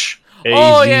SHAZZAM.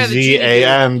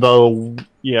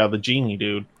 The genie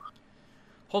dude.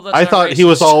 Hold on. I thought he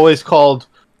was always called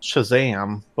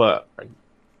Shazam, or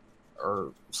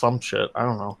some shit. I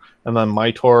don't know. And then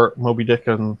Mytor, Moby Dick,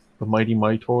 and the Mighty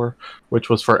Mytor,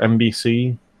 which was for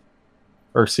NBC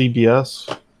or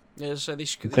CBS. Yeah, so these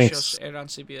shows aired on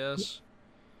CBS.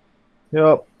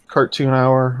 Yep, Cartoon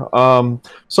Hour.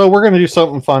 So we're gonna do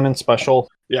something fun and special.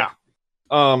 Yeah.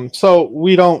 So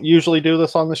we don't usually do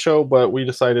this on the show, but we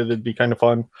decided it'd be kind of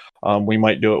fun. We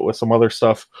might do it with some other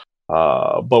stuff.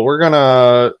 But we're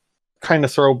gonna kind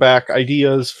of throw back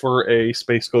ideas for a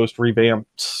Space Ghost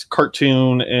revamped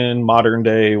cartoon in modern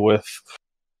day with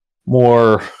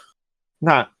more,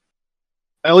 not,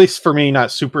 at least for me,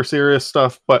 not super serious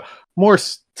stuff, but more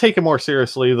taken more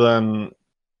seriously than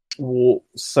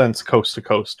since Coast to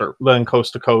Coast,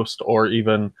 or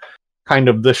even kind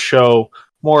of this show,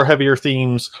 more heavier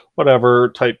themes, whatever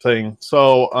type thing.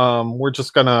 So we're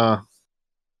just gonna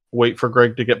wait for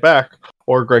Greg to get back,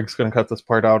 or Greg's gonna cut this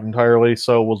part out entirely,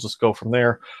 so we'll just go from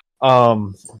there.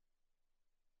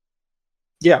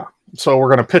 Yeah, so we're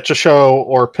gonna pitch a show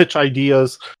or pitch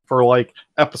ideas for like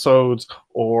episodes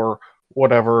or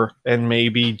whatever, and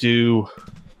maybe do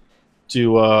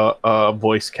a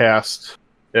voice cast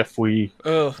if we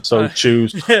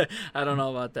choose. I don't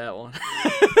know about that one.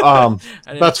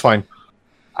 That's fine.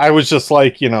 I was just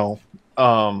like, we're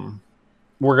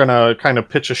gonna kind of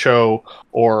pitch a show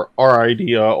or our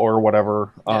idea or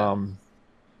whatever. Yeah.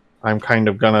 I'm kind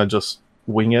of gonna just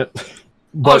wing it.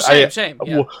 But same.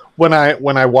 Yeah. When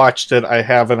I watched it, I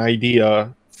have an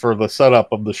idea for the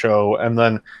setup of the show, and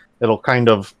then it'll kind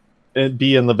of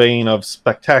be in the vein of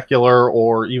Spectacular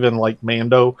or even like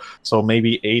Mando. So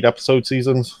maybe 8 episode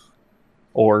seasons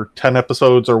or 10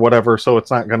 episodes or whatever. So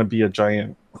it's not going to be a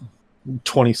giant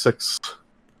 26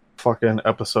 fucking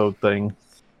episode thing.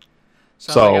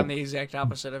 Sounds like I'm the exact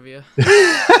opposite of you.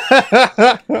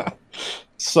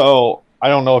 So I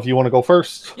don't know if you want to go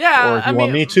first. Yeah, or if you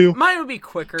want me to. Mine would be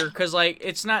quicker because like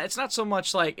it's not so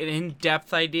much like an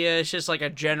in-depth idea. It's just like a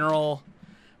general,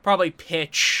 probably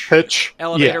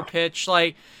elevator pitch.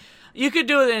 Like you could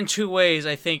do it in 2 ways.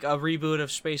 I think a reboot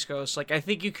of Space Ghost. Like I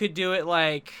think you could do it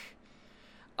like,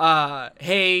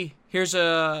 hey, here's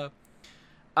a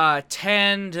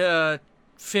 10 to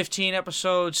 15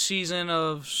 episode season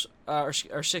of or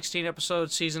 16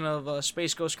 episode season of a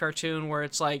Space Ghost cartoon where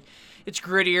it's like it's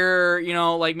grittier,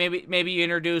 like maybe you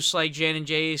introduce like Jan and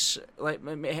Jace, like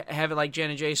have it like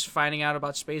Jan and Jace finding out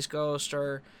about Space Ghost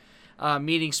or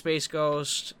meeting Space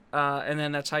Ghost, and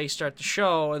then that's how you start the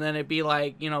show, and then it'd be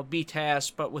like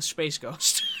B-Task but with Space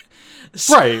Ghost.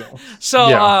 Right. So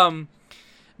yeah.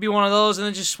 Be one of those, and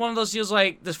then just one of those deals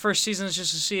like the first season is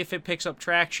just to see if it picks up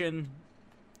traction.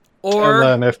 Or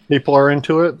and then if people are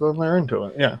into it, then they're into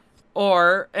it. Yeah.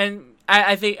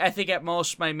 I think at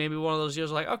most maybe one of those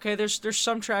deals like, okay, there's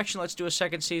some traction, let's do a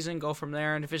second season, go from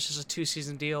there, and if it's just a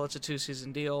 2-season deal, it's a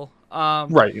 2-season deal.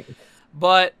 Right.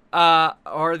 But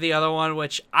or the other one,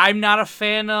 which I'm not a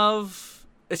fan of.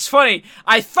 It's funny,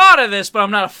 I thought of this, but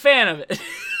I'm not a fan of it.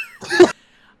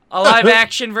 A live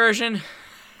action version,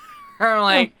 or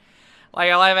like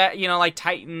a live, like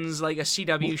Titans, like a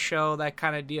CW show, that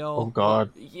kind of deal. Oh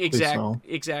God.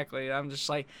 Exactly. I'm just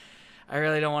like, I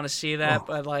really don't want to see that,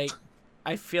 but like,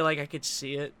 I feel like I could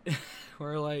see it.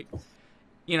 Where like,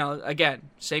 again,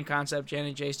 same concept. Jan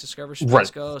and Jace discover Space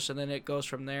Ghost, and then it goes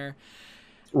from there.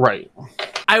 Right.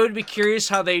 I would be curious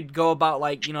how they'd go about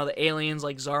like the aliens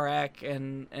like Zarak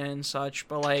and such,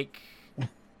 but like,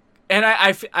 and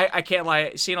I can't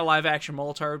lie, seeing a live action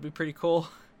Moltar would be pretty cool,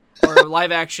 or a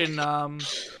live action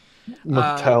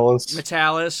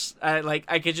Metalis.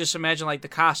 I could just imagine like the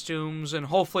costumes, and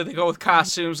hopefully they go with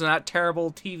costumes and not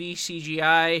terrible TV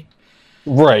CGI.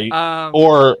 Right.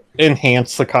 Or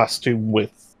enhance the costume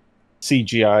with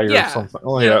CGI or Yeah. something.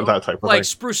 Oh, You yeah, know, that type of like thing.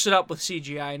 spruce it up with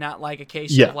CGI, not like a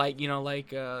case Yeah. of like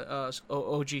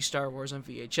OG Star Wars on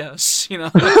VHS.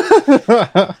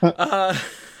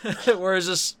 Whereas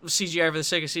this CGI for the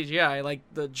sake of CGI, like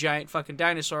the giant fucking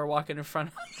dinosaur walking in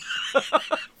front of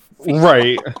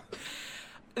Right.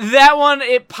 that one,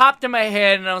 it popped in my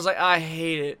head, and I was like, I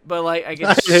hate it. But like, I I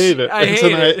guess hate it. I hate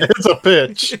it. It's a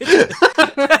pitch.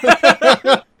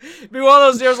 Be one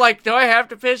of those deals like, do I have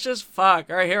to pitch this? Fuck.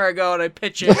 All right, here I go, and I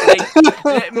pitch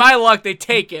it. My luck, they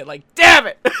take it. Like, damn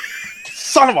it.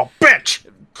 Son of a bitch.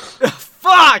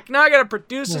 Fuck. Now I gotta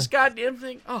produce this goddamn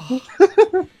thing. Oh.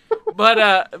 But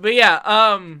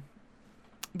yeah.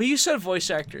 But you said voice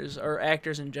actors or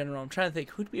actors in general. I'm trying to think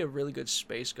who'd be a really good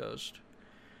Space Ghost.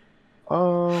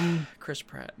 Chris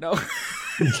Pratt. No.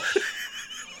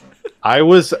 I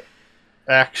was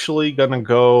actually gonna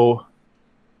go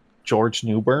George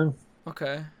Newbern.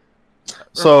 Okay.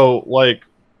 So like,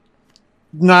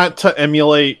 not to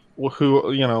emulate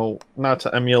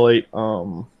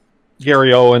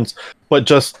Gary Owens, but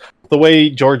just the way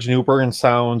George Newbern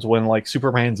sounds when like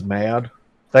Superman's mad.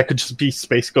 That could just be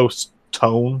Space Ghost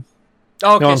tone.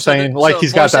 Oh, okay, You know what I'm saying? Like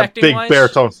he's got that big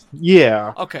baritone.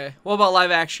 Yeah. Okay. What about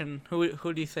live action?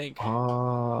 Who do you think?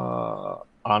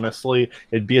 Honestly,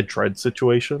 it'd be a Dread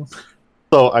situation.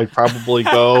 So I'd probably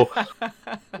go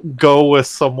with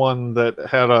someone that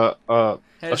had a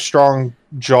strong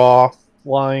jaw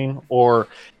line, or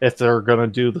if they're gonna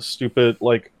do the stupid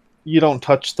like you don't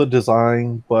touch the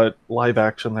design, but live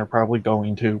action they're probably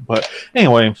going to. But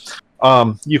anyway,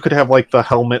 you could have like the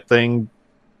helmet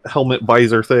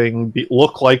visor thing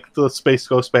look like the Space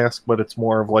Ghost mask, but it's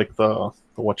more of like the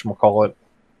whatchamacallit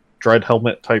Dread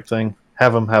helmet type thing.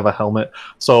 Have him have a helmet.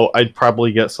 So I'd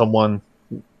probably get someone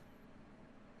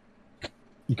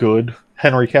good.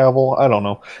 Henry Cavill, I don't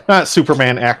know. Not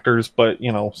Superman actors, but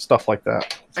stuff like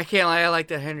that. I can't lie, I like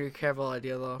that Henry Cavill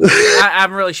idea though.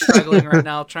 I'm really struggling right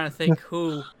now trying to think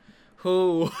who.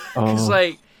 Cause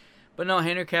but no,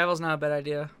 Henry Cavill's not a bad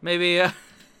idea. Maybe.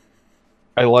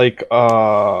 I like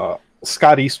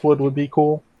Scott Eastwood would be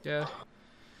cool. Yeah.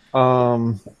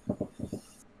 Who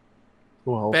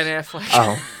else? Ben Affleck.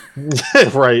 Oh,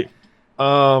 right.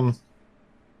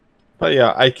 But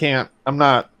yeah, I'm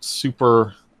not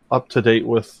super up to date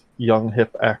with young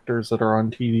hip actors that are on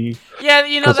TV. Yeah,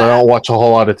 because I don't watch a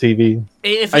whole lot of TV.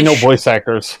 I know voice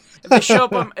actors. If they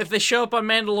show up on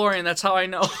Mandalorian, that's how I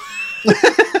know.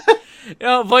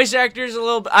 Voice actors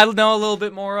I know a little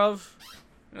bit more of.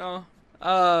 Yeah.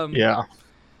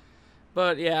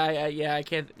 But yeah, I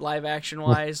can't live action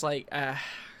wise I'd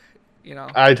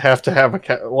have to have a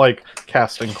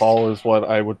casting call is what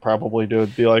I would probably do.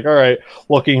 It'd be like, all right,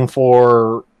 looking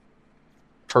for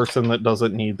person that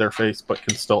doesn't need their face but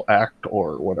can still act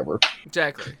or whatever.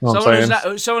 Exactly. You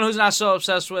know someone who's not so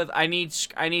obsessed with I need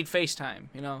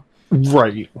FaceTime.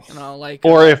 Right.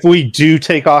 Or if we do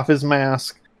take off his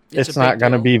mask, it's not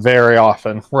going to be very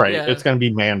often. Right. Yeah. It's going to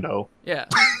be Mando. Yeah.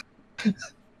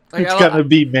 It's going to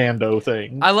be Mando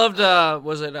thing. I loved,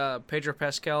 Pedro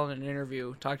Pascal in an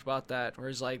interview talked about that, where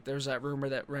he's like, there's that rumor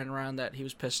that ran around that he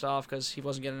was pissed off because he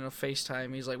wasn't getting enough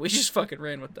FaceTime. He's like, we just fucking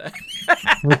ran with that.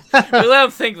 We let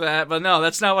him think that, but no,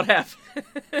 that's not what happened.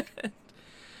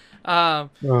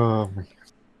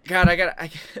 God,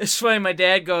 it's funny. My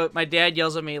dad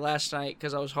yells at me last night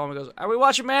because I was home. He goes, "Are we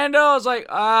watching Mando?" I was like,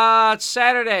 it's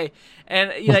Saturday."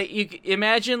 And you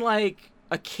imagine like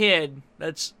a kid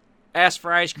that's asked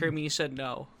for ice cream and you said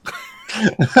no.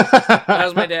 That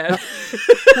was my dad.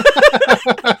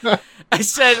 I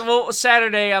said, "Well,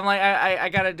 Saturday." I'm like, I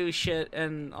gotta do shit,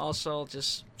 and also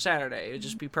just Saturday. It'd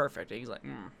just be perfect. And he's like,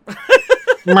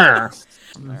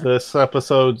 This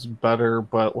episode's better,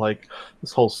 but like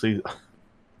this whole season.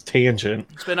 Tangent.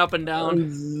 It's been up and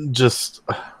down. There's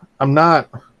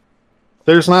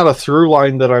not a through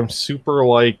line that I'm super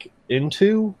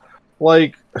into.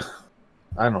 I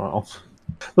don't know.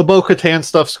 The Bo-Katan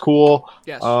stuff's cool.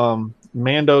 Yes.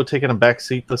 Mando taking a back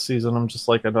seat this season. I'm just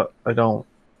like I don't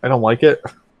like it,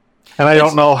 and I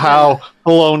don't know how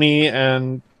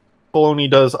Filoni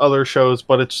does other shows,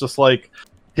 but it's just like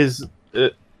his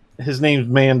name's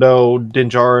Mando,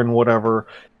 Dinjarin, whatever.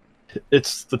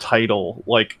 It's the title.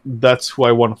 That's who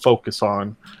I want to focus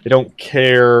on. I don't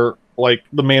care. The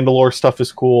Mandalore stuff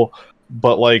is cool,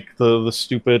 but the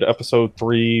stupid episode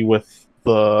 3 with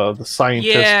the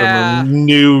scientist and the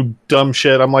new dumb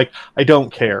shit. I'm like, I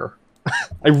don't care.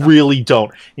 I really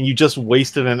don't. And you just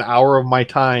wasted an hour of my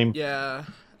time. Yeah.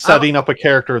 Setting up a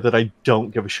character that I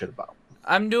don't give a shit about.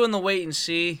 I'm doing the wait and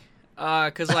see,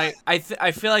 because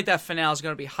I feel like that finale is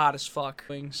gonna be hot as fuck.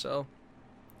 So.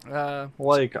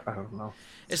 Like, I don't know.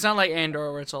 It's not like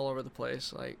Andor where it's all over the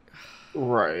place. Like,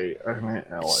 Right. I mean,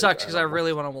 it sucks because I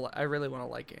really want to like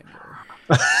Andor.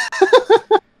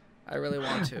 I really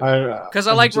want to because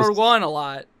I like Rogue One a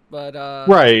lot, but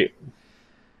right.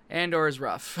 Andor is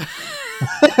rough.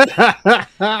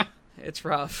 It's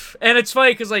rough, and it's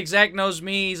funny because like Zach knows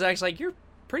me. Zach's like, you're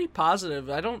pretty positive.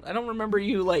 I don't remember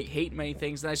you like hating many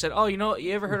things. And I said, oh, you know,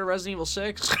 you ever heard of Resident Evil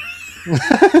 6?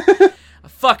 I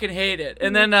fucking hate it.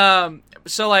 And then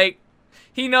so like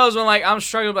he knows when like I'm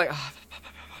struggling, like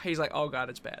he's like, oh god,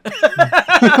 it's bad.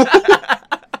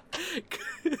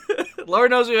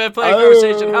 Lord knows we've had plenty of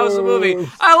conversation. How was the movie?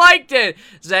 I liked it.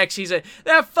 Zach sees it.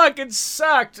 That fucking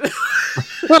sucked.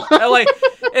 And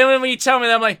when you tell me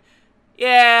that, I'm like,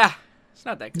 yeah, it's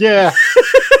not that good. Yeah.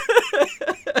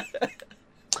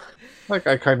 Like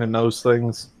I kind of knows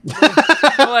things.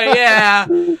 I'm like, yeah.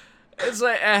 It's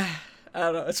like, I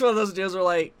don't know. It's one of those deals where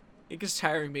like it gets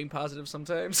tiring being positive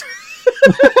sometimes.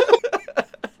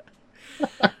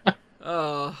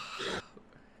 Oh.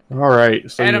 All right.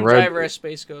 So Adam you read... Driver as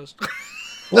Space Ghost.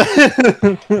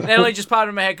 That only just popped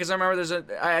in my head because I remember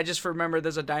I just remembered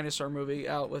there's a dinosaur movie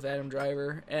out with Adam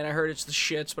Driver, and I heard it's the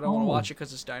shits, but I want to watch it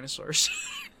because it's dinosaurs.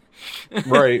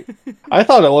 Right. I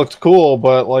thought it looked cool,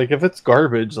 but like if it's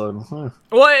garbage, then. Well,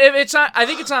 if it's not, I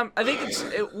think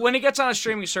when it gets on a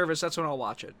streaming service, that's when I'll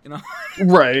watch it. You know.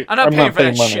 Right. I'm not paying for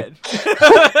that money. shit.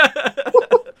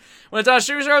 When it's on a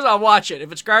streaming service, I'll watch it.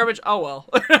 If it's garbage, oh well.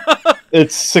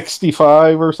 It's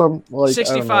 65 or something. Like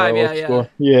 65. Yeah. Cool.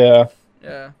 Yeah.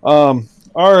 Yeah. All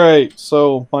right.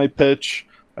 So my pitch,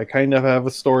 I kind of have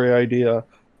a story idea.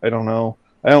 I don't know.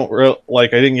 I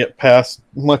didn't get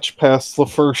much past the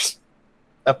first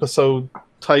episode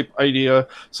type idea.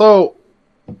 So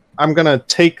I'm gonna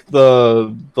take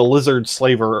the lizard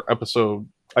slaver episode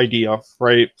idea,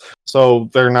 right? So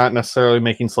they're not necessarily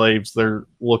making slaves, they're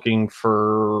looking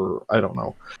for, I don't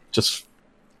know, just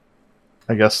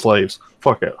I guess slaves.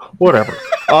 Fuck it. Whatever.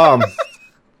 I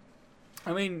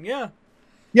mean, yeah.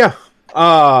 Yeah.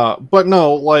 But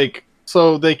no, like,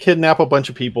 so they kidnap a bunch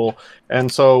of people, and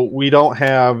so we don't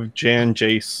have Jan,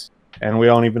 Jace, and we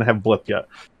don't even have Blip yet.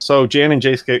 So Jan and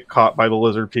Jace get caught by the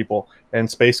lizard people, and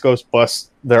Space Ghost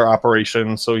busts their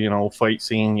operation, so, you know, fight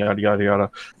scene, yada, yada,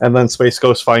 yada. And then Space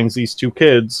Ghost finds these two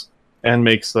kids and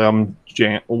makes them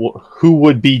Jan, who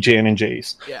would be Jan and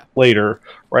Jace later,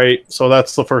 right? So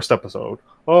that's the first episode.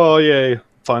 Oh, yay,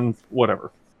 fun,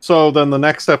 whatever. So then the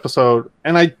next episode,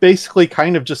 and I basically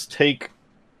kind of just take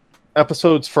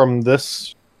episodes from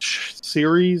this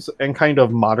series and kind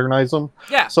of modernize them.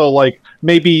 Yeah. So like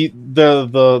maybe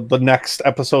the next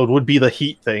episode would be the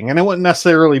Heat thing, and it wouldn't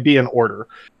necessarily be in order.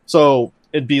 So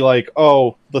it'd be like,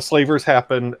 oh, the slavers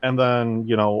happened, and then,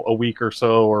 you know, a week or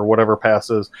so or whatever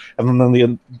passes, and then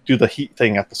they do the Heat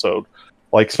thing episode.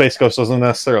 Like Space Ghost doesn't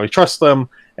necessarily trust them,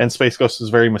 and Space Ghost is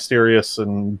very mysterious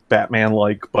and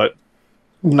Batman-like, but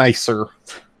nicer,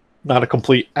 not a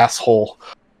complete asshole.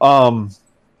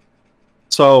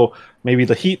 So maybe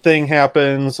the Heat thing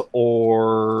happens,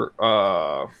 or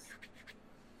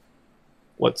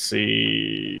let's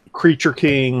see, Creature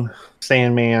King,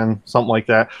 Sandman, something like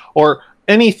that, or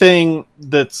anything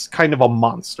that's kind of a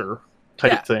monster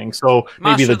type thing. So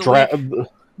maybe the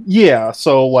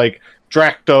so like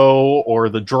Dracto or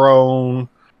the drone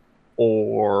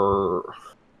or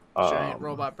giant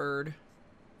robot bird.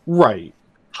 Right.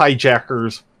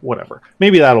 Hijackers, whatever.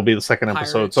 Maybe that'll be the second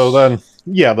episode. So then,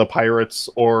 yeah, the pirates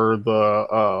or the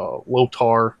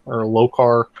Lotar or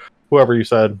Lokar, whoever you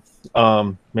said.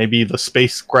 Maybe the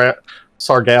space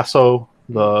Sargasso,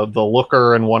 the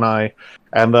looker and One Eye.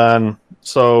 And then,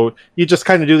 so you just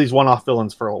kind of do these one-off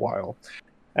villains for a while.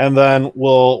 And then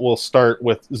we'll start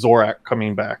with Zorak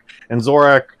coming back. And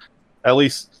Zorak, at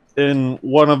least in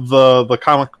one of the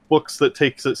comic books that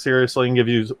takes it seriously and gives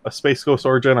you a Space Ghost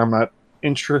origin, I'm not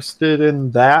interested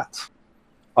in that.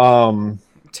 You're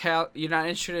not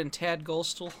interested in Tad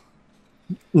Gostel?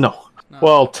 No.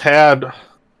 Well,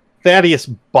 Thaddeus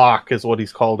Bach is what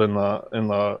he's called in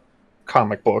the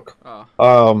comic book.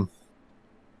 Oh.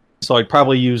 So I'd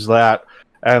probably use that,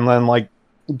 and then like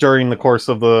during the course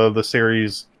of the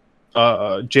series,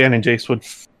 Jan and Jace would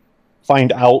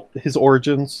find out his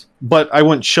origins, but I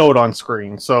wouldn't show it on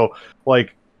screen. So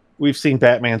like, we've seen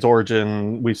Batman's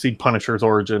origin, we've seen Punisher's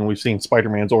origin, we've seen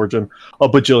Spider-Man's origin a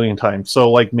bajillion times.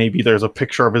 So like maybe there's a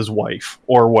picture of his wife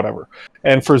or whatever.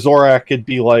 And for Zorak, it'd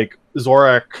be like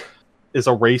Zorak is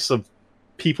a race of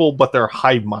people, but they're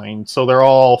hive mind. So they're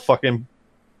all fucking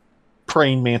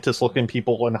praying mantis looking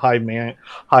people and hive mind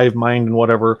and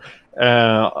whatever.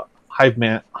 Hive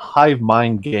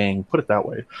mind gang, put it that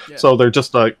way. Yeah. So they're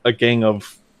just a gang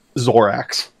of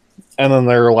Zoraks. and then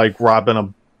they're like robbing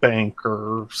a bank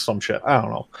or some shit. I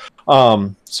don't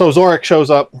know. So Zorak shows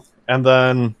up, and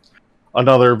then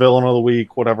another villain of the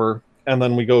week, whatever, and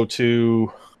then we go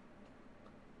to,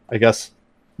 I guess,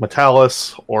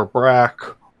 Metalis or Brack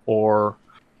or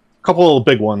a couple of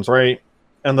the big ones, right?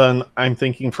 And then I'm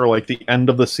thinking for like the end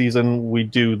of the season, we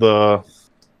do the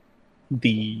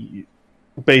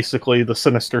basically the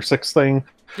Sinister Six thing.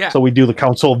 Yeah. So we do the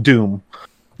Council of Doom.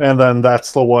 And then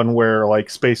that's the one where like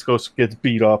Space Ghost gets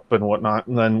beat up and whatnot.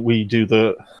 And then we do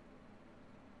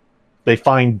they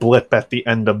find Blip at the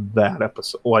end of that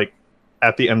episode, like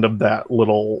at the end of that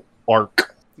little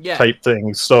arc type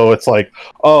thing. So it's like,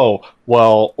 oh,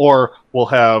 well, or we'll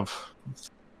have,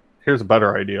 here's a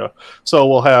better idea. So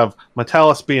we'll have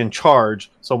Metalis be in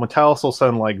charge. So Metalis will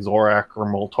send like Zorak or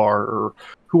Moltar or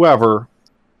whoever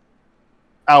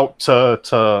out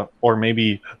to or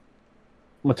maybe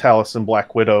Metalis and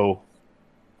Black Widow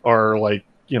are like,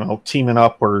 you know, teaming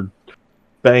up or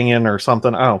banging or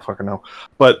something. I don't fucking know.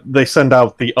 But they send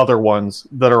out the other ones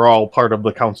that are all part of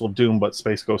the Council of Doom, but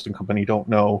Space Ghost and company don't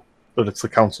know that it's the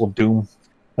Council of Doom.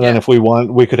 And then if we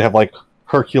want, we could have like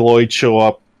Herculoid show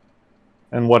up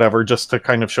and whatever, just to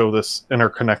kind of show this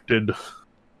interconnected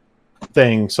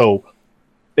thing. So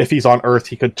if he's on Earth,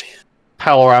 he could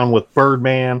pal around with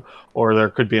Birdman, or there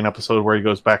could be an episode where he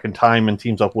goes back in time and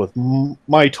teams up with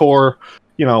Mytor,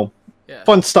 you know,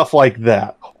 fun stuff like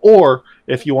that. Or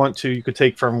if you want to, you could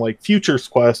take from like Future's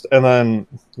Quest, and then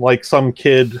like some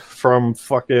kid from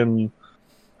fucking,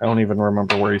 I don't even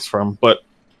remember where he's from, but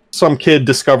some kid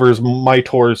discovers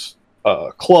Mytor's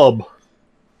club,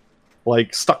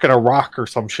 like stuck in a rock or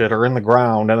some shit, or in the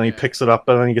ground, and then he picks it up,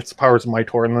 and then he gets the powers of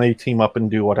Mytor, and then they team up and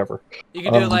do whatever. You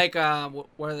can do like,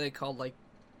 what are they called, like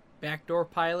backdoor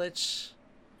pilots?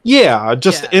 Yeah,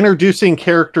 just introducing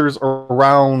characters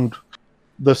around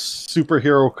the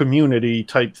superhero community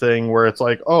type thing, where it's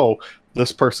like, oh,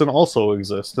 this person also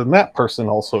exists, and that person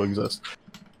also exists.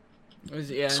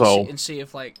 Yeah, so, and see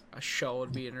if like a show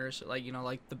would be interesting, like, you know,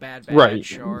 like the Bad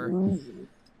Batch or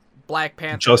Black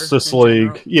Panther, Justice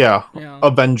League,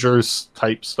 Avengers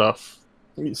type stuff.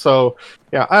 So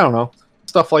yeah, I don't know,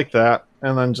 stuff like that,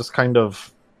 and then just kind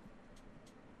of,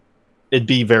 it'd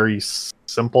be very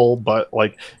simple, but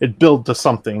like it build to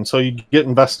something. So you get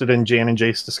invested in Jan and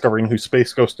Jace discovering who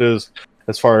Space Ghost is,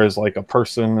 as far as like a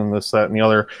person and this, that, and the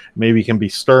other. Maybe he can be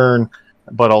stern,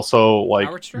 but also like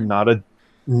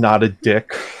not a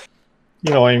dick.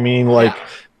 You know what I mean? Like,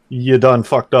 you done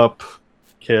fucked up,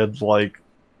 kid. Like,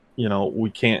 you know, we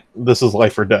can't. This is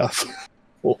life or death.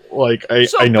 Like, I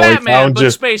know Batman, I found but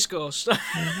you. Space Ghost.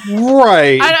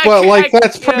 Right, but like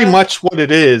that's pretty much what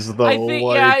it is, though. I think,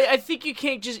 like, I think you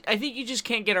can't just. I think you just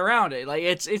can't get around it. Like,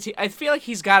 it's. I feel like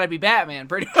he's got to be Batman,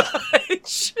 pretty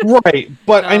much. Right,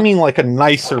 but I mean, like a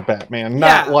nicer Batman,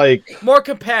 not like more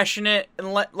compassionate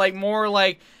and like more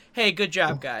like, hey, good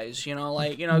job, guys. You know,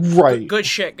 like, you know, good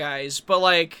shit, guys. But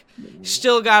like,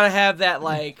 still gotta have that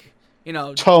like, you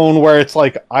know, tone where it's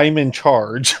like, I'm in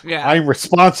charge. Yeah. I'm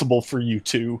responsible for you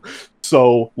two.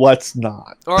 So let's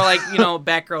not. Or like, you know,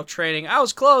 Batgirl training. I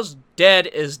was close. Dead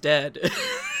is dead.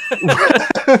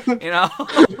 You know?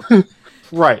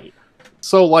 Right.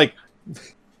 So like,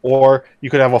 or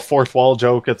you could have a fourth wall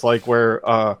joke. It's like where,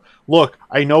 look,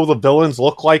 I know the villains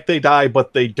look like they die,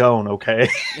 but they don't, okay?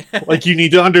 Like, you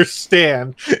need to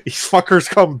understand, these fuckers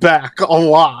come back a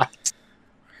lot.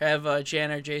 Have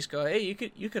Jan or Jace go, hey,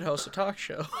 you could host a talk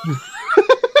show.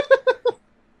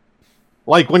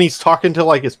 Like when he's talking to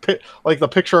like like the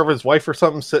picture of his wife or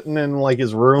something sitting in like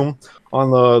his room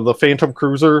on the Phantom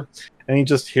Cruiser, and he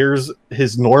just hears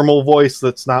his normal voice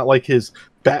that's not like his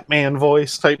Batman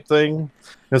voice type thing. And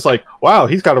it's like, wow,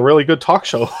 he's got a really good talk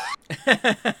show.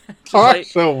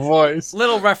 Show voice.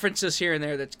 Little references here and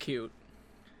there that's cute.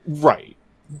 Right.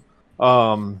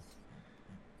 But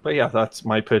yeah, that's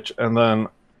my pitch. And then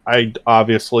I'd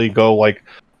obviously go like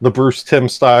the Bruce Timm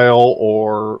style,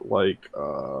 or like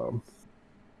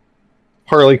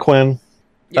Harley Quinn,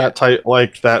 that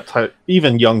type,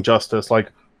 even Young Justice.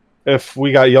 Like, if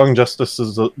we got Young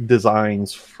Justice's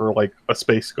designs for like a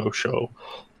Space Ghost show.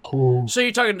 So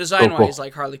you're talking design-wise,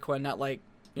 like Harley Quinn, not like,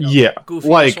 you know,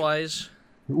 goofiness-wise?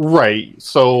 Right.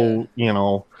 So, you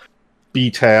know,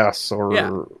 BTAS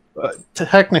or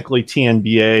technically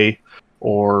TNBA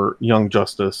or Young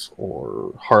Justice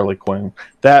or Harley Quinn,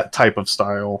 that type of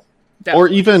style.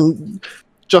 Definitely. Or even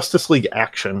Justice League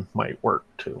Action might work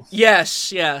too.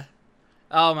 Yes, yeah.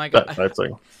 Oh my god. That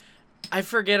thing. I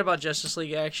forget about Justice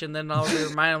League Action, then I'll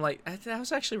remind him, like, that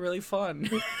was actually really fun.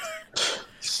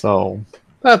 So,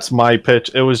 that's my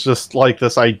pitch. It was just like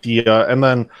this idea, and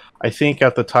then I think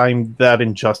at the time that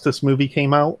Injustice movie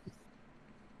came out,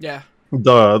 Yeah.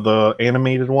 the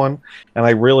animated one, and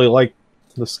I really like.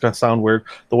 This is gonna sound weird.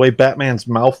 The way Batman's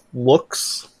mouth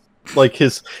looks, like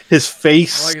his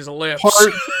face I like his lips.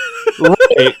 part,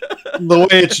 right? The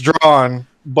way it's drawn,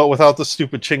 but without the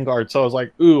stupid chin guard. So I was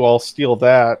like, "Ooh, I'll steal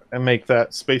that and make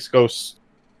that Space Ghost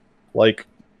like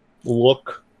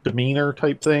look, demeanor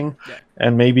type thing, Yeah.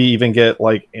 and maybe even get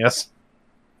like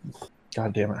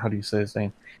God damn it, how do you say his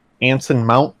name? Anson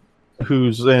Mount,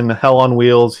 who's in Hell on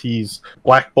Wheels. He's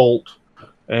Black Bolt,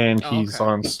 and he's okay.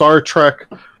 on Star Trek.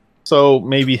 So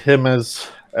maybe him as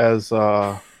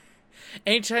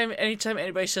Anytime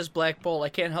anybody says Black Bolt, I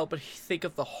can't help but think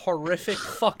of the horrific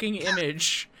fucking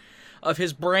image of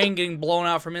his brain getting blown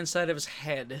out from inside of his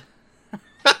head.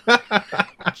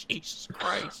 Jesus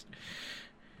Christ.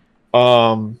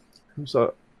 who's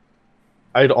a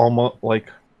I'd almost like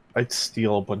I'd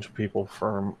steal a bunch of people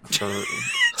for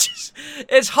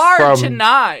It's hard to From-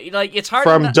 not like. It's hard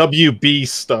from to not, WB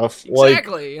stuff. Like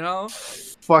exactly. You know.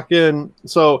 fucking.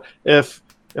 So if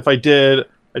I did,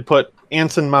 I'd put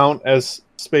Anson Mount as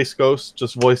Space Ghost,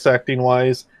 just voice acting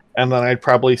wise, and then I'd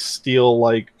probably steal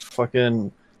like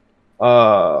fucking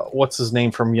what's his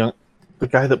name from the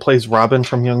guy that plays Robin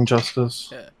from Young Justice.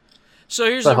 Yeah. So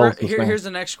here's The hell's his name? here's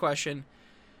the next question.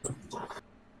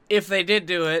 If they did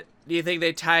do it, do you think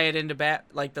they tie it into the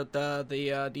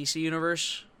DC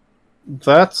universe?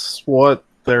 That's what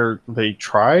they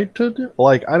tried to do.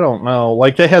 Like I don't know.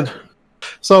 Like they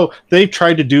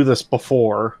tried to do this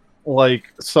before.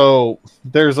 Like so,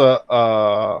 there's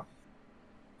a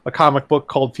comic book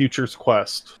called Future's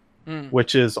Quest,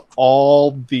 which is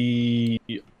all the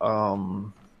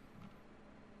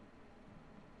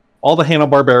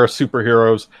Hanna-Barbera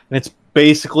superheroes, and it's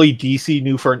basically DC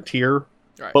New Frontier,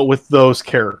 Right. but with those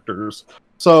characters.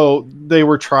 So they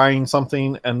were trying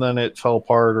something, and then it fell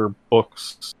apart, or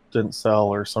books didn't sell,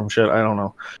 or some shit. I don't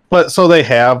know. But so they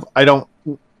have.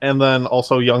 And then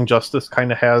also Young Justice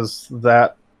kind of has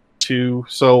that too.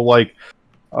 So like,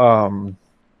 Young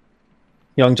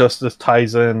Justice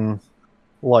ties in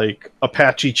like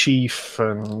Apache Chief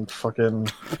and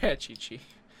fucking. Apache Chief.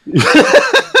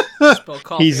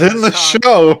 He's in the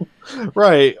show,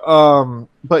 right?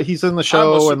 But he's in the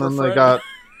show, and then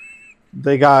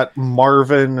they got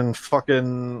Marvin and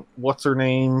fucking what's her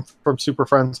name from Super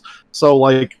Friends. So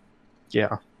like,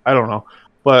 yeah, I don't know,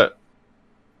 but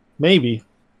maybe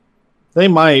they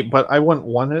might, but I wouldn't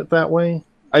want it that way.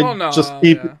 Just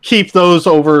keep those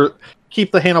over,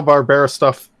 keep the Hanna-Barbera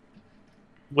stuff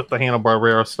with the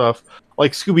Hanna-Barbera stuff.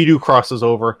 Like Scooby-Doo crosses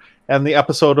over. And the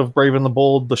episode of Brave and the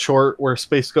Bold, the short where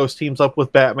Space Ghost teams up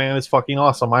with Batman, is fucking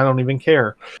awesome. I don't even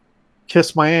care.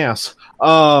 Kiss my ass.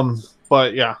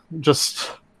 But yeah,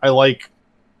 just I like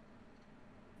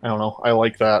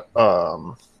that.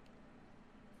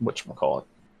 Whatchamacallit.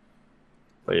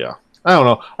 But yeah, I don't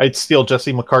know. I'd steal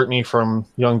Jesse McCartney from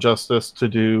Young Justice to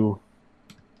do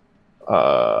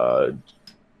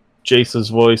Jace's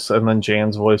voice, and then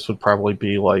Jan's voice would probably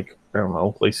be like, I don't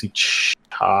know, Lacey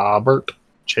Chabert.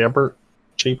 I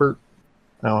don't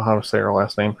know how to say her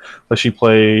last name, but she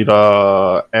played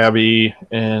Abby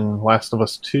in Last of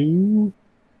Us 2.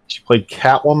 She played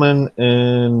Catwoman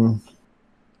in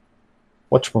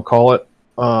whatchamacallit.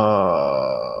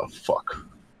 Fuck.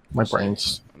 My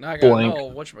brain's Now I gotta blank.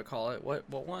 know whatchamacallit. What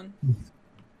one?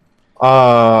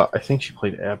 I think she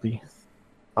played Abby.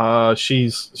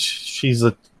 She's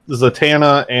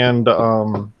Zatanna and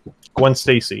Gwen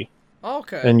Stacy.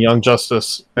 Okay. In Young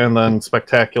Justice, and then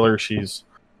Spectacular, she's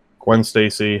Gwen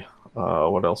Stacy.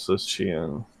 What else is she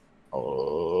in?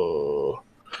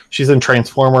 She's in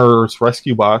Transformers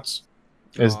Rescue Bots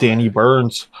as Danny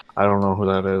Burns. I don't know who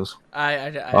that is. I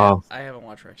haven't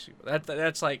watched Rescue.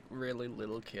 That's like really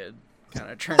little kid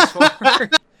kind of Transformer.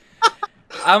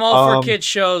 I'm all for kid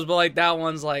shows, but like that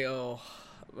one's like, oh,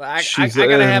 I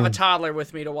gotta have a toddler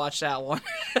with me to watch that one.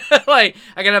 Like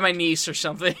I gotta have my niece or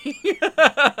something.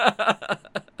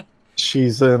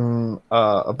 She's in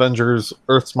Avengers: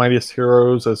 Earth's Mightiest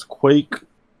Heroes as Quake.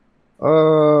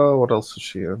 What else is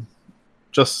she in?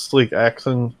 Justice League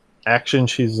Action.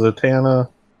 She's Zatanna.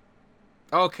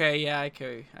 Okay, yeah, I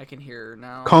can hear her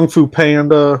now. Kung Fu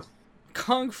Panda.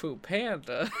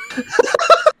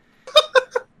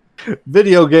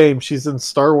 Video game. She's in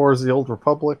Star Wars: The Old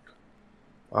Republic.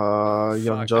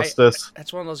 Young Justice.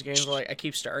 That's one of those games where like I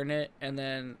keep starting it and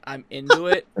then I'm into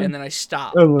it and then I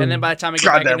stop and then by the time I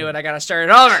get back into it I gotta start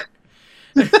it over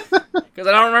because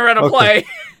I don't remember how to play.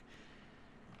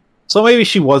 So maybe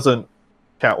she wasn't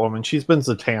Catwoman. She's been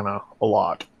Zatanna a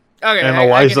lot. Okay, and I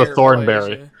Eliza can hear her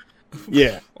Thornberry. voice,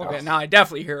 yeah. Okay, now I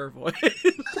definitely hear her voice.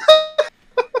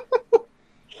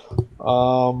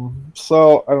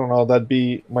 So I don't know. That'd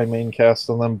be my main cast,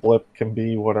 and then Blip can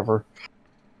be whatever.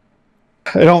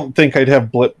 I don't think I'd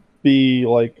have Blip be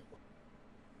like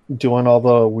doing all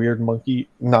the weird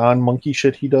non-monkey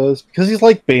shit he does, because he's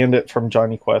like Bandit from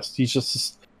Johnny Quest. He's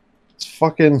just it's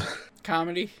fucking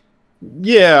Comedy.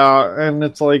 yeah, and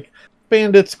it's like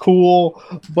Bandit's cool,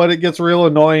 but it gets real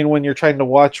annoying when you're trying to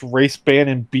watch Race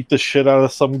Bannon beat the shit out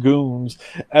of some goons,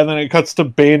 and then it cuts to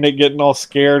Bandit getting all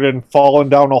scared and falling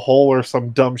down a hole or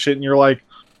some dumb shit, and you're like,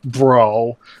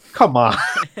 bro, come on.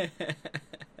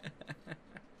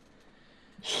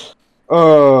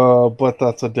 But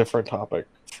that's a different topic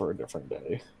for a different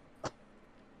day.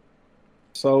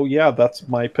 So yeah, that's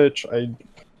my pitch. I'd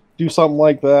do something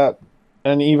like that,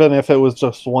 and even if it was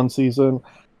just one season,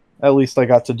 at least I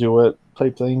got to do it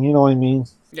type thing, you know what I mean?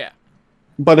 Yeah.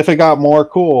 But if it got more,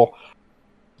 cool.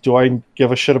 Do I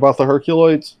give a shit about the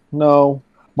Herculoids? No.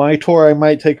 My tour I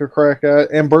might take a crack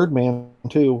at, and Birdman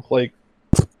too. Like,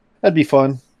 that'd be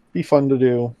fun. Be fun to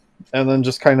do. And then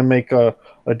just kind of make a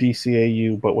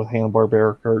DCAU, but with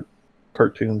Hanna-Barbera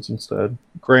cartoons instead.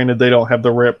 Granted, they don't have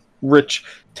the rich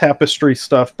tapestry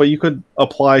stuff, but you could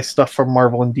apply stuff from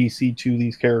Marvel and DC to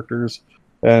these characters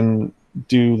and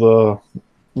do the,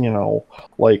 you know,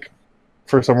 like,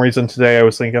 for some reason today I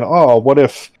was thinking, oh, what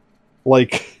if,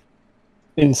 like,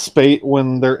 in space,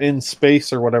 when they're in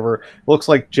space or whatever, it looks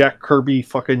like Jack Kirby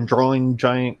fucking drawing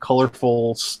giant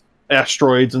colorful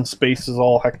asteroids and space is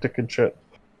all hectic and shit,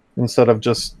 instead of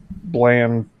just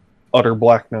bland utter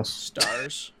blackness.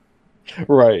 Stars.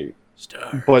 Right.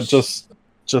 Stars. But just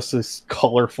this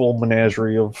colorful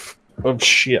menagerie of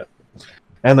shit.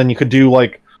 And then you could do,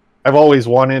 like, I've always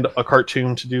wanted a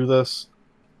cartoon to do this.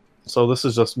 So this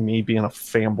is just me being a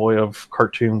fanboy of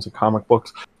cartoons and comic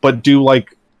books, but do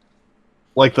like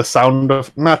the sound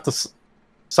of, not the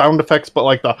sound effects, but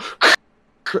like the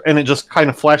and it just kind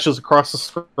of flashes across the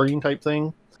screen type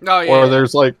thing. Oh yeah. Or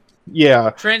there's like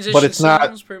transition, but it's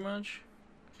sounds, not pretty much.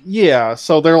 Yeah,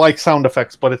 so they're like sound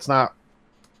effects, but it's not.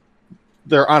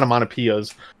 They're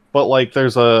onomatopoeias, but like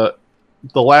there's the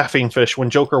laughing fish when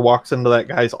Joker walks into that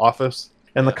guy's office.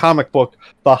 In the comic book,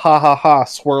 the ha ha ha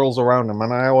swirls around him,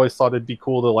 and I always thought it'd be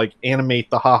cool to like animate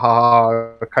the ha ha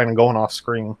ha kind of going off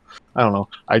screen. I don't know.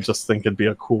 I just think it'd be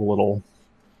a cool little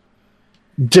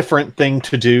different thing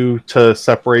to do to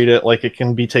separate it. Like, it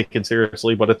can be taken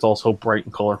seriously, but it's also bright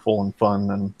and colorful and fun,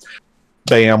 and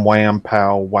bam, wham,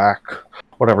 pow, whack,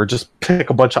 whatever. Just pick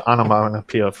a bunch of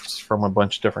onomatopoeias from a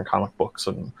bunch of different comic books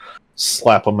and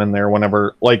slap them in there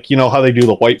whenever, like, you know how they do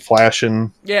the white flash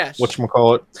and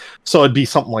whatchamacallit? So it'd be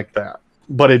something like that,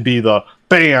 but it'd be the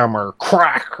bam or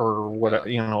crack or whatever,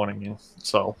 you know what I mean?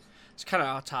 So it's kind of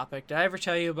off topic. Did I ever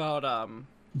tell you about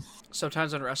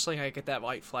sometimes in wrestling I get that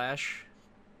white flash?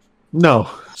 No.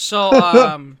 So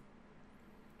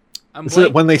Is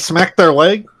it when they smack their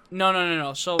leg?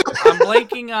 No. So I'm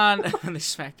blanking on when they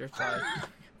smack their leg.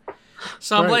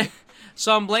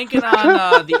 So I'm blanking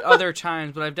on the other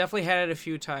times, but I've definitely had it a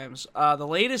few times. The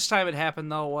latest time it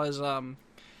happened though was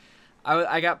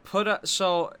I got put up.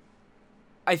 So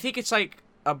I think it's like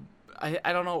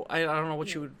I don't know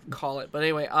what you would call it, but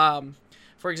anyway,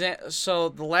 for example, so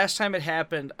the last time it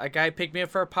happened, a guy picked me up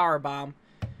for a power bomb,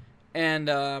 and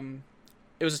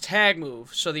it was a tag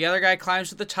move. So the other guy climbs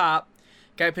to the top,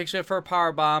 guy picks me up for a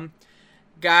power bomb,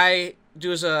 guy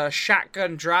does a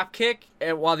shotgun drop kick,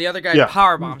 and while the other guy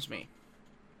power bombs me.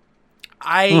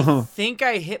 I think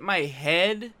I hit my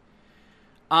head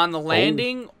on the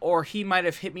landing, or he might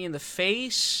have hit me in the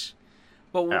face.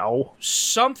 But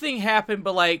something happened,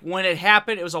 but like when it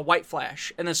happened, it was a white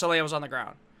flash, and then suddenly I was on the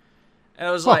ground. And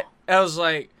I was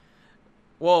like,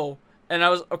 whoa. And I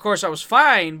was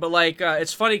fine, but like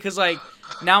it's funny because like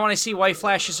now when I see white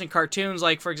flashes in cartoons,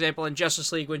 like for example in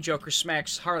Justice League when Joker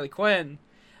smacks Harley Quinn,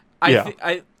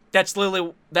 that's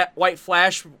literally that white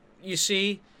flash you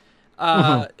see.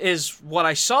 Is what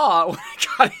I saw when I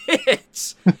got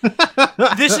hit.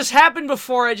 This has happened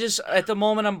before. I just at the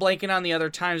moment I'm blanking on the other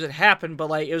times it happened, but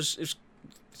like it's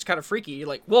kind of freaky. You're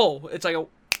like, whoa! It's like a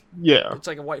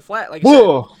white flat. Like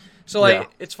whoa. So like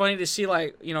it's funny to see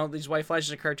like these white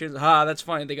flashes in cartoons. That's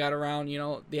funny. They got around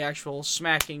the actual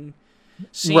smacking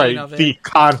scene of it. The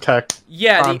contact.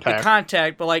 Yeah, the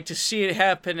contact. But like to see it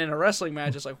happen in a wrestling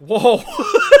match, it's like whoa.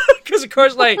 Because of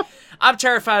course, like I'm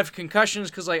terrified of concussions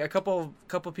because like a couple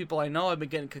people I know have been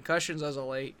getting concussions as of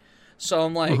late. So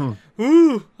I'm like,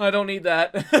 ooh, I don't need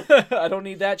that. I don't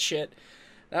need that shit.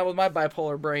 Not with my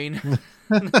bipolar brain.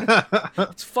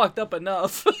 It's fucked up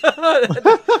enough.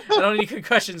 I don't need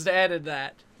concussions to add to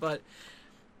that. But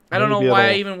I don't know why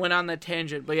I even went on that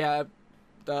tangent. But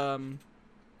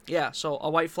yeah, so a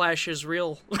white flash is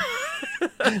real.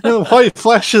 The white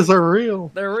flashes are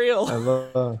real. They're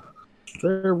real.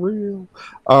 They're real.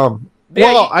 Yeah,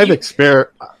 Well, I've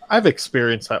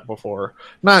experienced that before.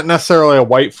 Not necessarily a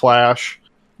white flash,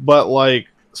 but like,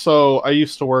 so I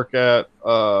used to work at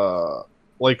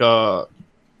like a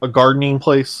gardening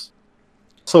place.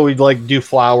 So we'd like do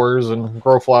flowers and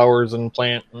grow flowers and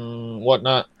plant and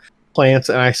whatnot, plants.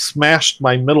 And I smashed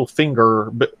my middle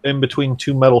finger in between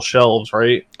two metal shelves,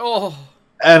 right? Oh.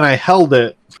 And I held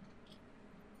it.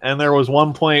 And there was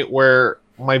one point where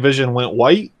my vision went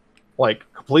white, like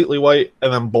completely white,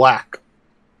 and then black.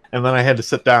 And then I had to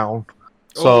sit down.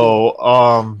 So,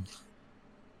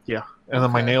 yeah. And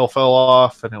then my nail fell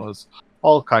off, and it was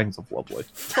all kinds of lovely.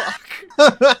 Fuck.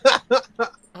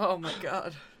 Oh my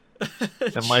god.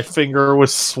 And my finger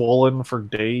was swollen for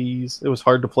days. It was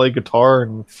hard to play guitar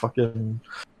and fucking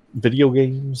video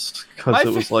games because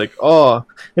it was like, oh,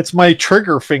 it's my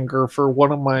trigger finger for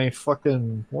one of my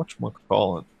fucking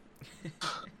whatchamacallit.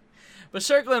 But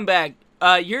circling back,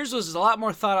 yours was a lot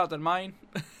more thought out than mine.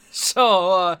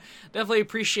 So definitely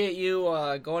appreciate you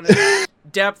going into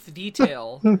depth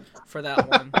detail for that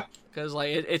one, because like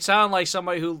it sounded like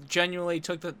somebody who genuinely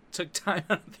took time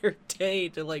out of their day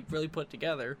to like really put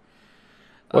together.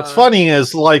 What's funny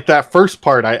is like that first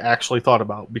part I actually thought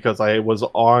about because I was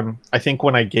on. I think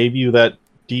when I gave you that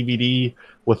DVD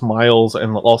with Miles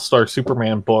and the All-Star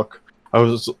Superman book, I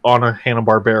was on a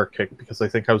Hanna-Barbera kick because I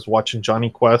think I was watching Johnny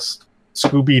Quest,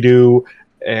 Scooby-Doo,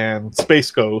 and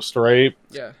Space Ghost, right?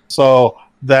 Yeah. So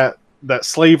that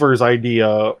Slavers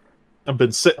idea I've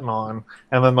been sitting on,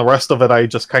 and then the rest of it I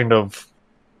just kind of,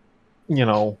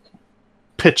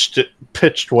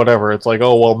 pitched whatever. It's like,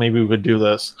 oh well, maybe we could do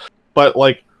this, but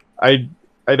like I'd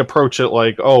approach it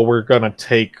like, oh, we're gonna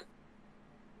take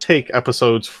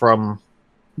episodes from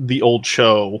the old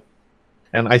show,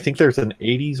 and I think there's an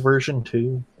 80s version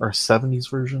too, or a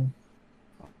 70s version.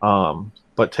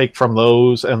 But take from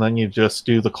those, and then you just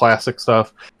do the classic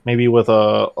stuff, maybe with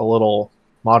a little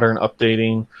modern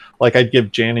updating. Like I'd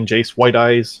give Jan and Jace white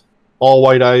eyes, all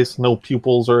white eyes, no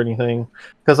pupils or anything,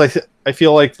 because I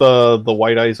feel like the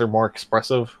white eyes are more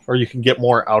expressive, or you can get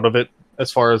more out of it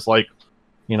as far as like,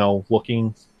 look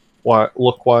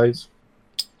wise.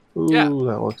 Ooh, yeah.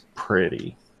 That looks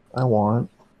pretty. I want.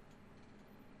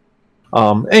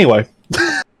 Anyway.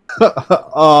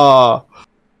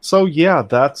 So yeah,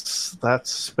 that's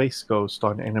Space Ghost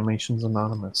on Animations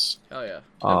Anonymous. Oh yeah.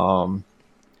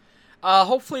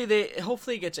 Hopefully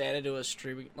it gets added to a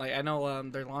streaming. Like I know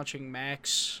they're launching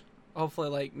Max.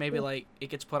 Hopefully maybe it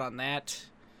gets put on that.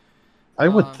 I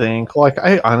would think. Like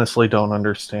I honestly don't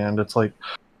understand. It's like,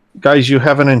 guys, you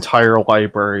have an entire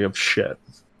library of shit.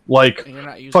 Like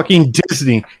fucking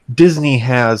Disney. Disney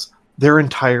has their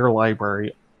entire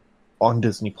library on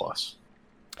Disney Plus.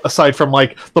 Aside from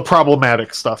like the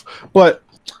problematic stuff, but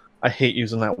I hate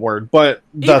using that word, but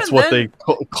that's what they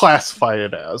classify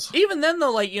it as. Even then,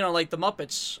 though, like the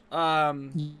Muppets,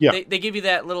 they give you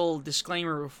that little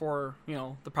disclaimer before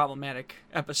the problematic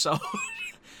episode.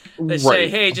 They say,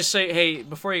 hey,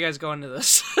 before you guys go into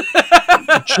this,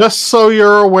 just so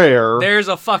you're aware, there's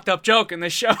a fucked up joke in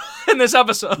this show, in this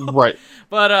episode, right?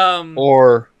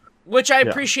 But which I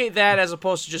appreciate that, as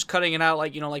opposed to just cutting it out,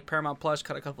 like Paramount Plus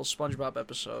cut a couple SpongeBob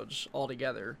episodes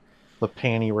altogether. The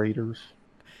Panty Raiders.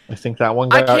 I think that one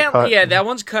got cut. Yeah, that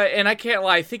one's cut, and I can't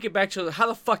lie. Thinking back to how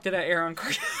the fuck did that air on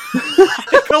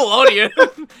Nickelodeon?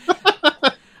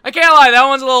 I can't lie. That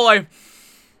one's a little like.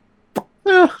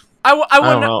 I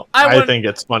don't know. I think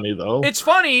it's funny though. It's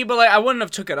funny, but I wouldn't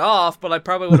have took it off. But I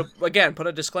probably would have again put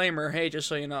a disclaimer. Hey, just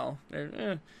so you know.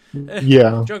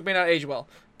 Yeah. Joke may not age well,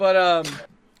 but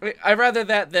I'd rather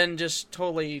that than just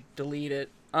totally delete it.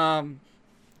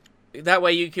 That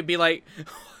way you could be like,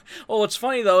 well, what's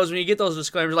funny though is when you get those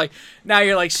disclaimers, like now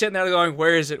you're like sitting there going,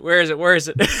 where is it? Where is it? Where is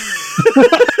it? Which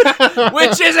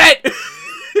is it?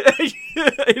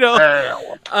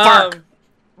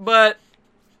 But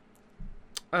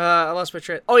I lost my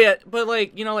train. Oh yeah, but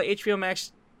like HBO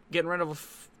Max getting rid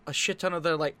of a shit ton of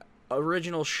their like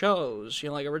original shows,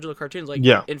 like original cartoons, like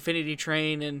Infinity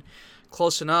Train and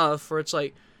Close Enough, where it's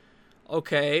like,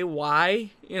 okay, why?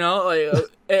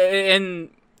 And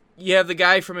you have the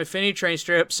guy from Infinity Train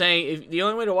strip saying the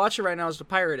only way to watch it right now is to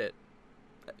pirate it,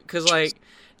 because like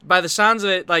by the sounds of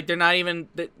it, like it's not even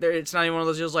one of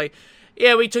those deals like,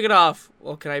 yeah, we took it off.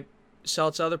 Well, can I sell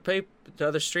it to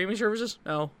other streaming services?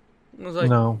 No. I was like,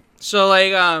 no. So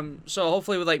like so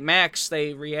hopefully with like Max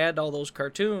they re-add all those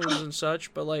cartoons and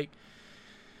such, but like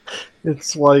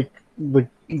it's like the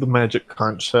Magic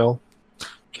Conch sale.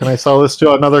 Can I sell this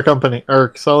to another company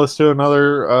or sell this to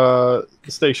another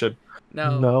station?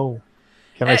 No. No.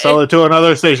 Can I sell it to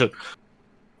another station?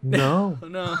 No.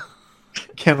 No.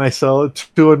 Can I sell it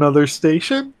to another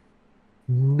station?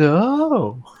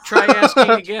 No. Try asking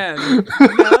again.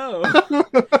 No.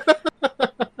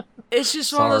 It's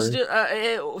just one of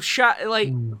those shot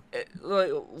like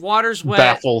water's wet.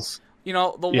 Baffles. You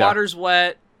know, the Yeah. water's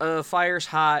wet, fire's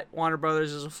hot, Warner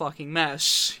Brothers is a fucking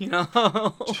mess, you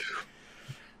know?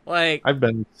 Like, I've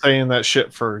been saying that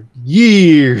shit for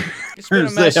years. it's been a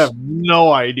They mess. have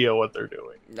no idea what they're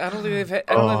doing. I don't think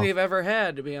I don't think they've ever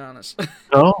had, to be honest.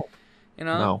 No. You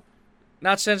know? No.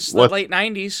 Not since the What- late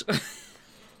 90s.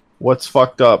 What's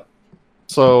fucked up?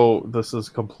 So this is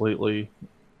completely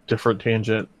different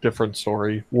tangent, different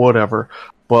story, whatever.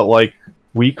 But like,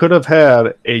 we could have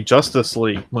had a Justice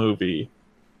League movie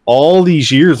all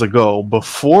these years ago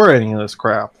before any of this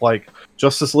crap. Like,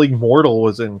 Justice League Mortal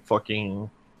was in fucking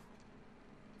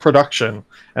production,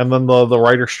 and then the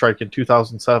writer's strike in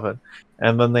 2007,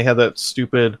 and then they had that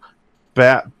stupid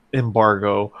Bat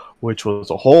embargo, which was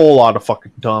a whole lot of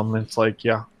fucking dumb. It's like,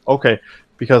 yeah, okay,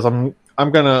 because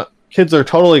kids are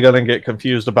totally gonna get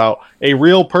confused about a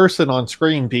real person on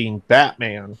screen being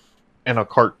Batman in a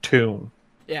cartoon.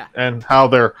 Yeah. And how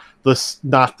they're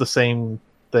not the same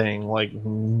thing. Like,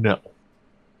 no.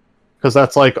 Because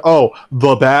that's like, oh,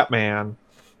 the Batman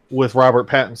with Robert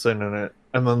Pattinson in it,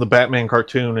 and then the Batman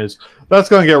cartoon that's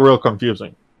going to get real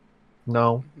confusing.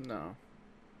 No, No.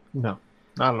 not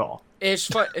at all. It's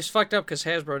fucked up because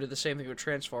Hasbro did the same thing with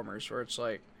Transformers, where it's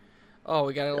like, oh,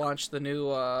 we got to launch the new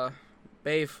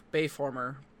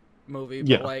Bayformer movie, but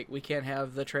Yeah. like we can't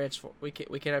have we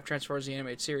can't have Transformers the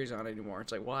animated series on anymore.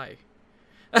 It's like, why?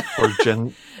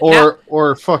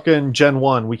 Or fucking Gen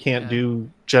 1. We can't Yeah. do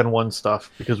Gen 1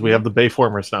 stuff because we have the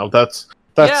Bayformers now. That's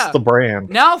Yeah. the brand.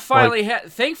 Now, finally,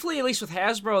 thankfully, at least with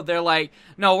Hasbro, they're like,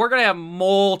 no, we're gonna have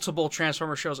multiple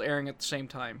Transformer shows airing at the same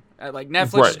time. Like Netflix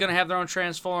is Right. gonna have their own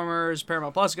Transformers,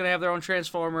 Paramount Plus is gonna have their own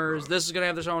Transformers. This is gonna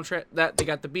have their own that they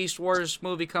got the Beast Wars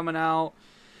movie coming out.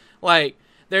 Like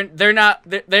they're not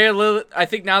they're I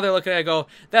think now they're looking at it and go,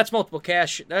 that's multiple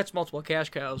cash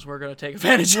cows we're gonna take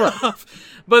advantage of.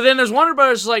 But then there's Warner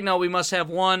Brothers is like, no, we must have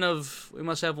one,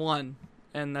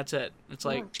 and that's it. It's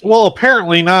like, Well,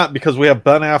 apparently not, because we have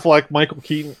Ben Affleck, Michael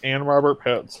Keaton, and Robert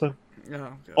Pattinson oh,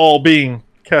 God. all being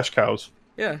cash cows.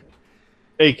 Yeah.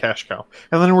 A cash cow.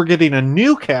 And then we're getting a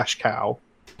new cash cow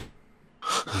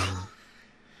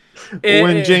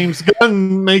when James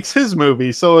Gunn makes his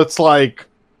movie. So it's like,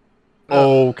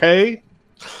 okay.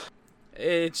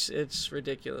 It's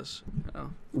ridiculous. You know?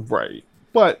 Right.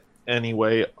 But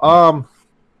anyway,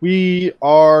 we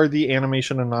are the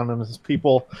Animation Anonymous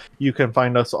people. You can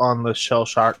find us on the Shell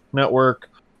Shock Network.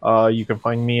 You can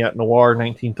find me at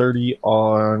Noir1930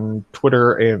 on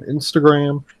Twitter and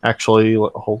Instagram. Actually,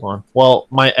 hold on. Well,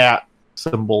 my @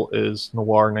 symbol is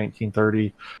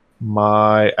Noir1930.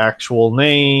 My actual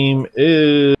name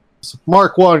is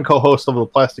Mark One, co-host of the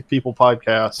Plastic People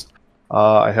podcast.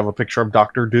 I have a picture of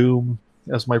Dr. Doom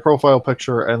as my profile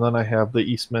picture, and then I have the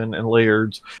Eastman and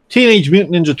Laird's Teenage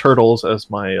Mutant Ninja Turtles as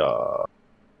my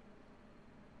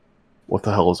what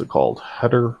the hell is it called?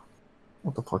 Header?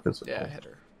 What the fuck is it called?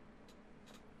 Header.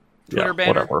 Yeah, Twitter banner?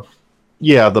 whatever.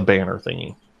 Yeah, the banner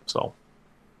thingy. So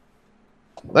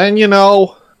then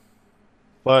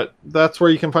but that's where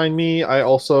you can find me. I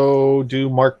also do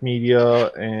Mark Media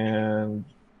and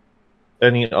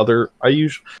any other.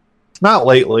 Not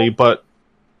lately, but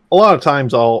a lot of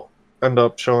times I'll end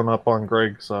up showing up on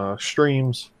Greg's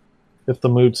streams if the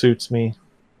mood suits me.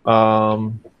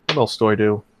 What else do I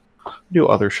do? I do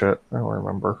other shit. I don't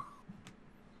remember.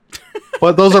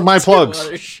 But those are my plugs.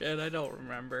 Other shit, I don't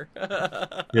remember.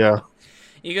 Yeah.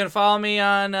 You can follow me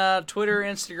on Twitter,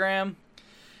 Instagram,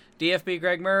 DFB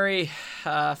Greg Murray,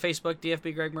 Facebook,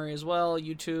 DFB Greg Murray as well,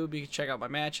 YouTube. You can check out my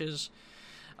matches.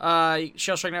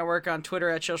 Shellshock Network on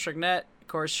Twitter at ShellshockNet. Of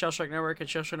course, Shellshock Network and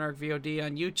Shellshock Network VOD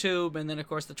on YouTube. And then, of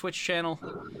course, the Twitch channel,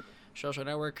 Shellshock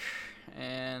Network.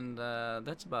 And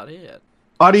that's about it.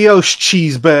 Adios,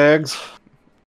 cheese bags.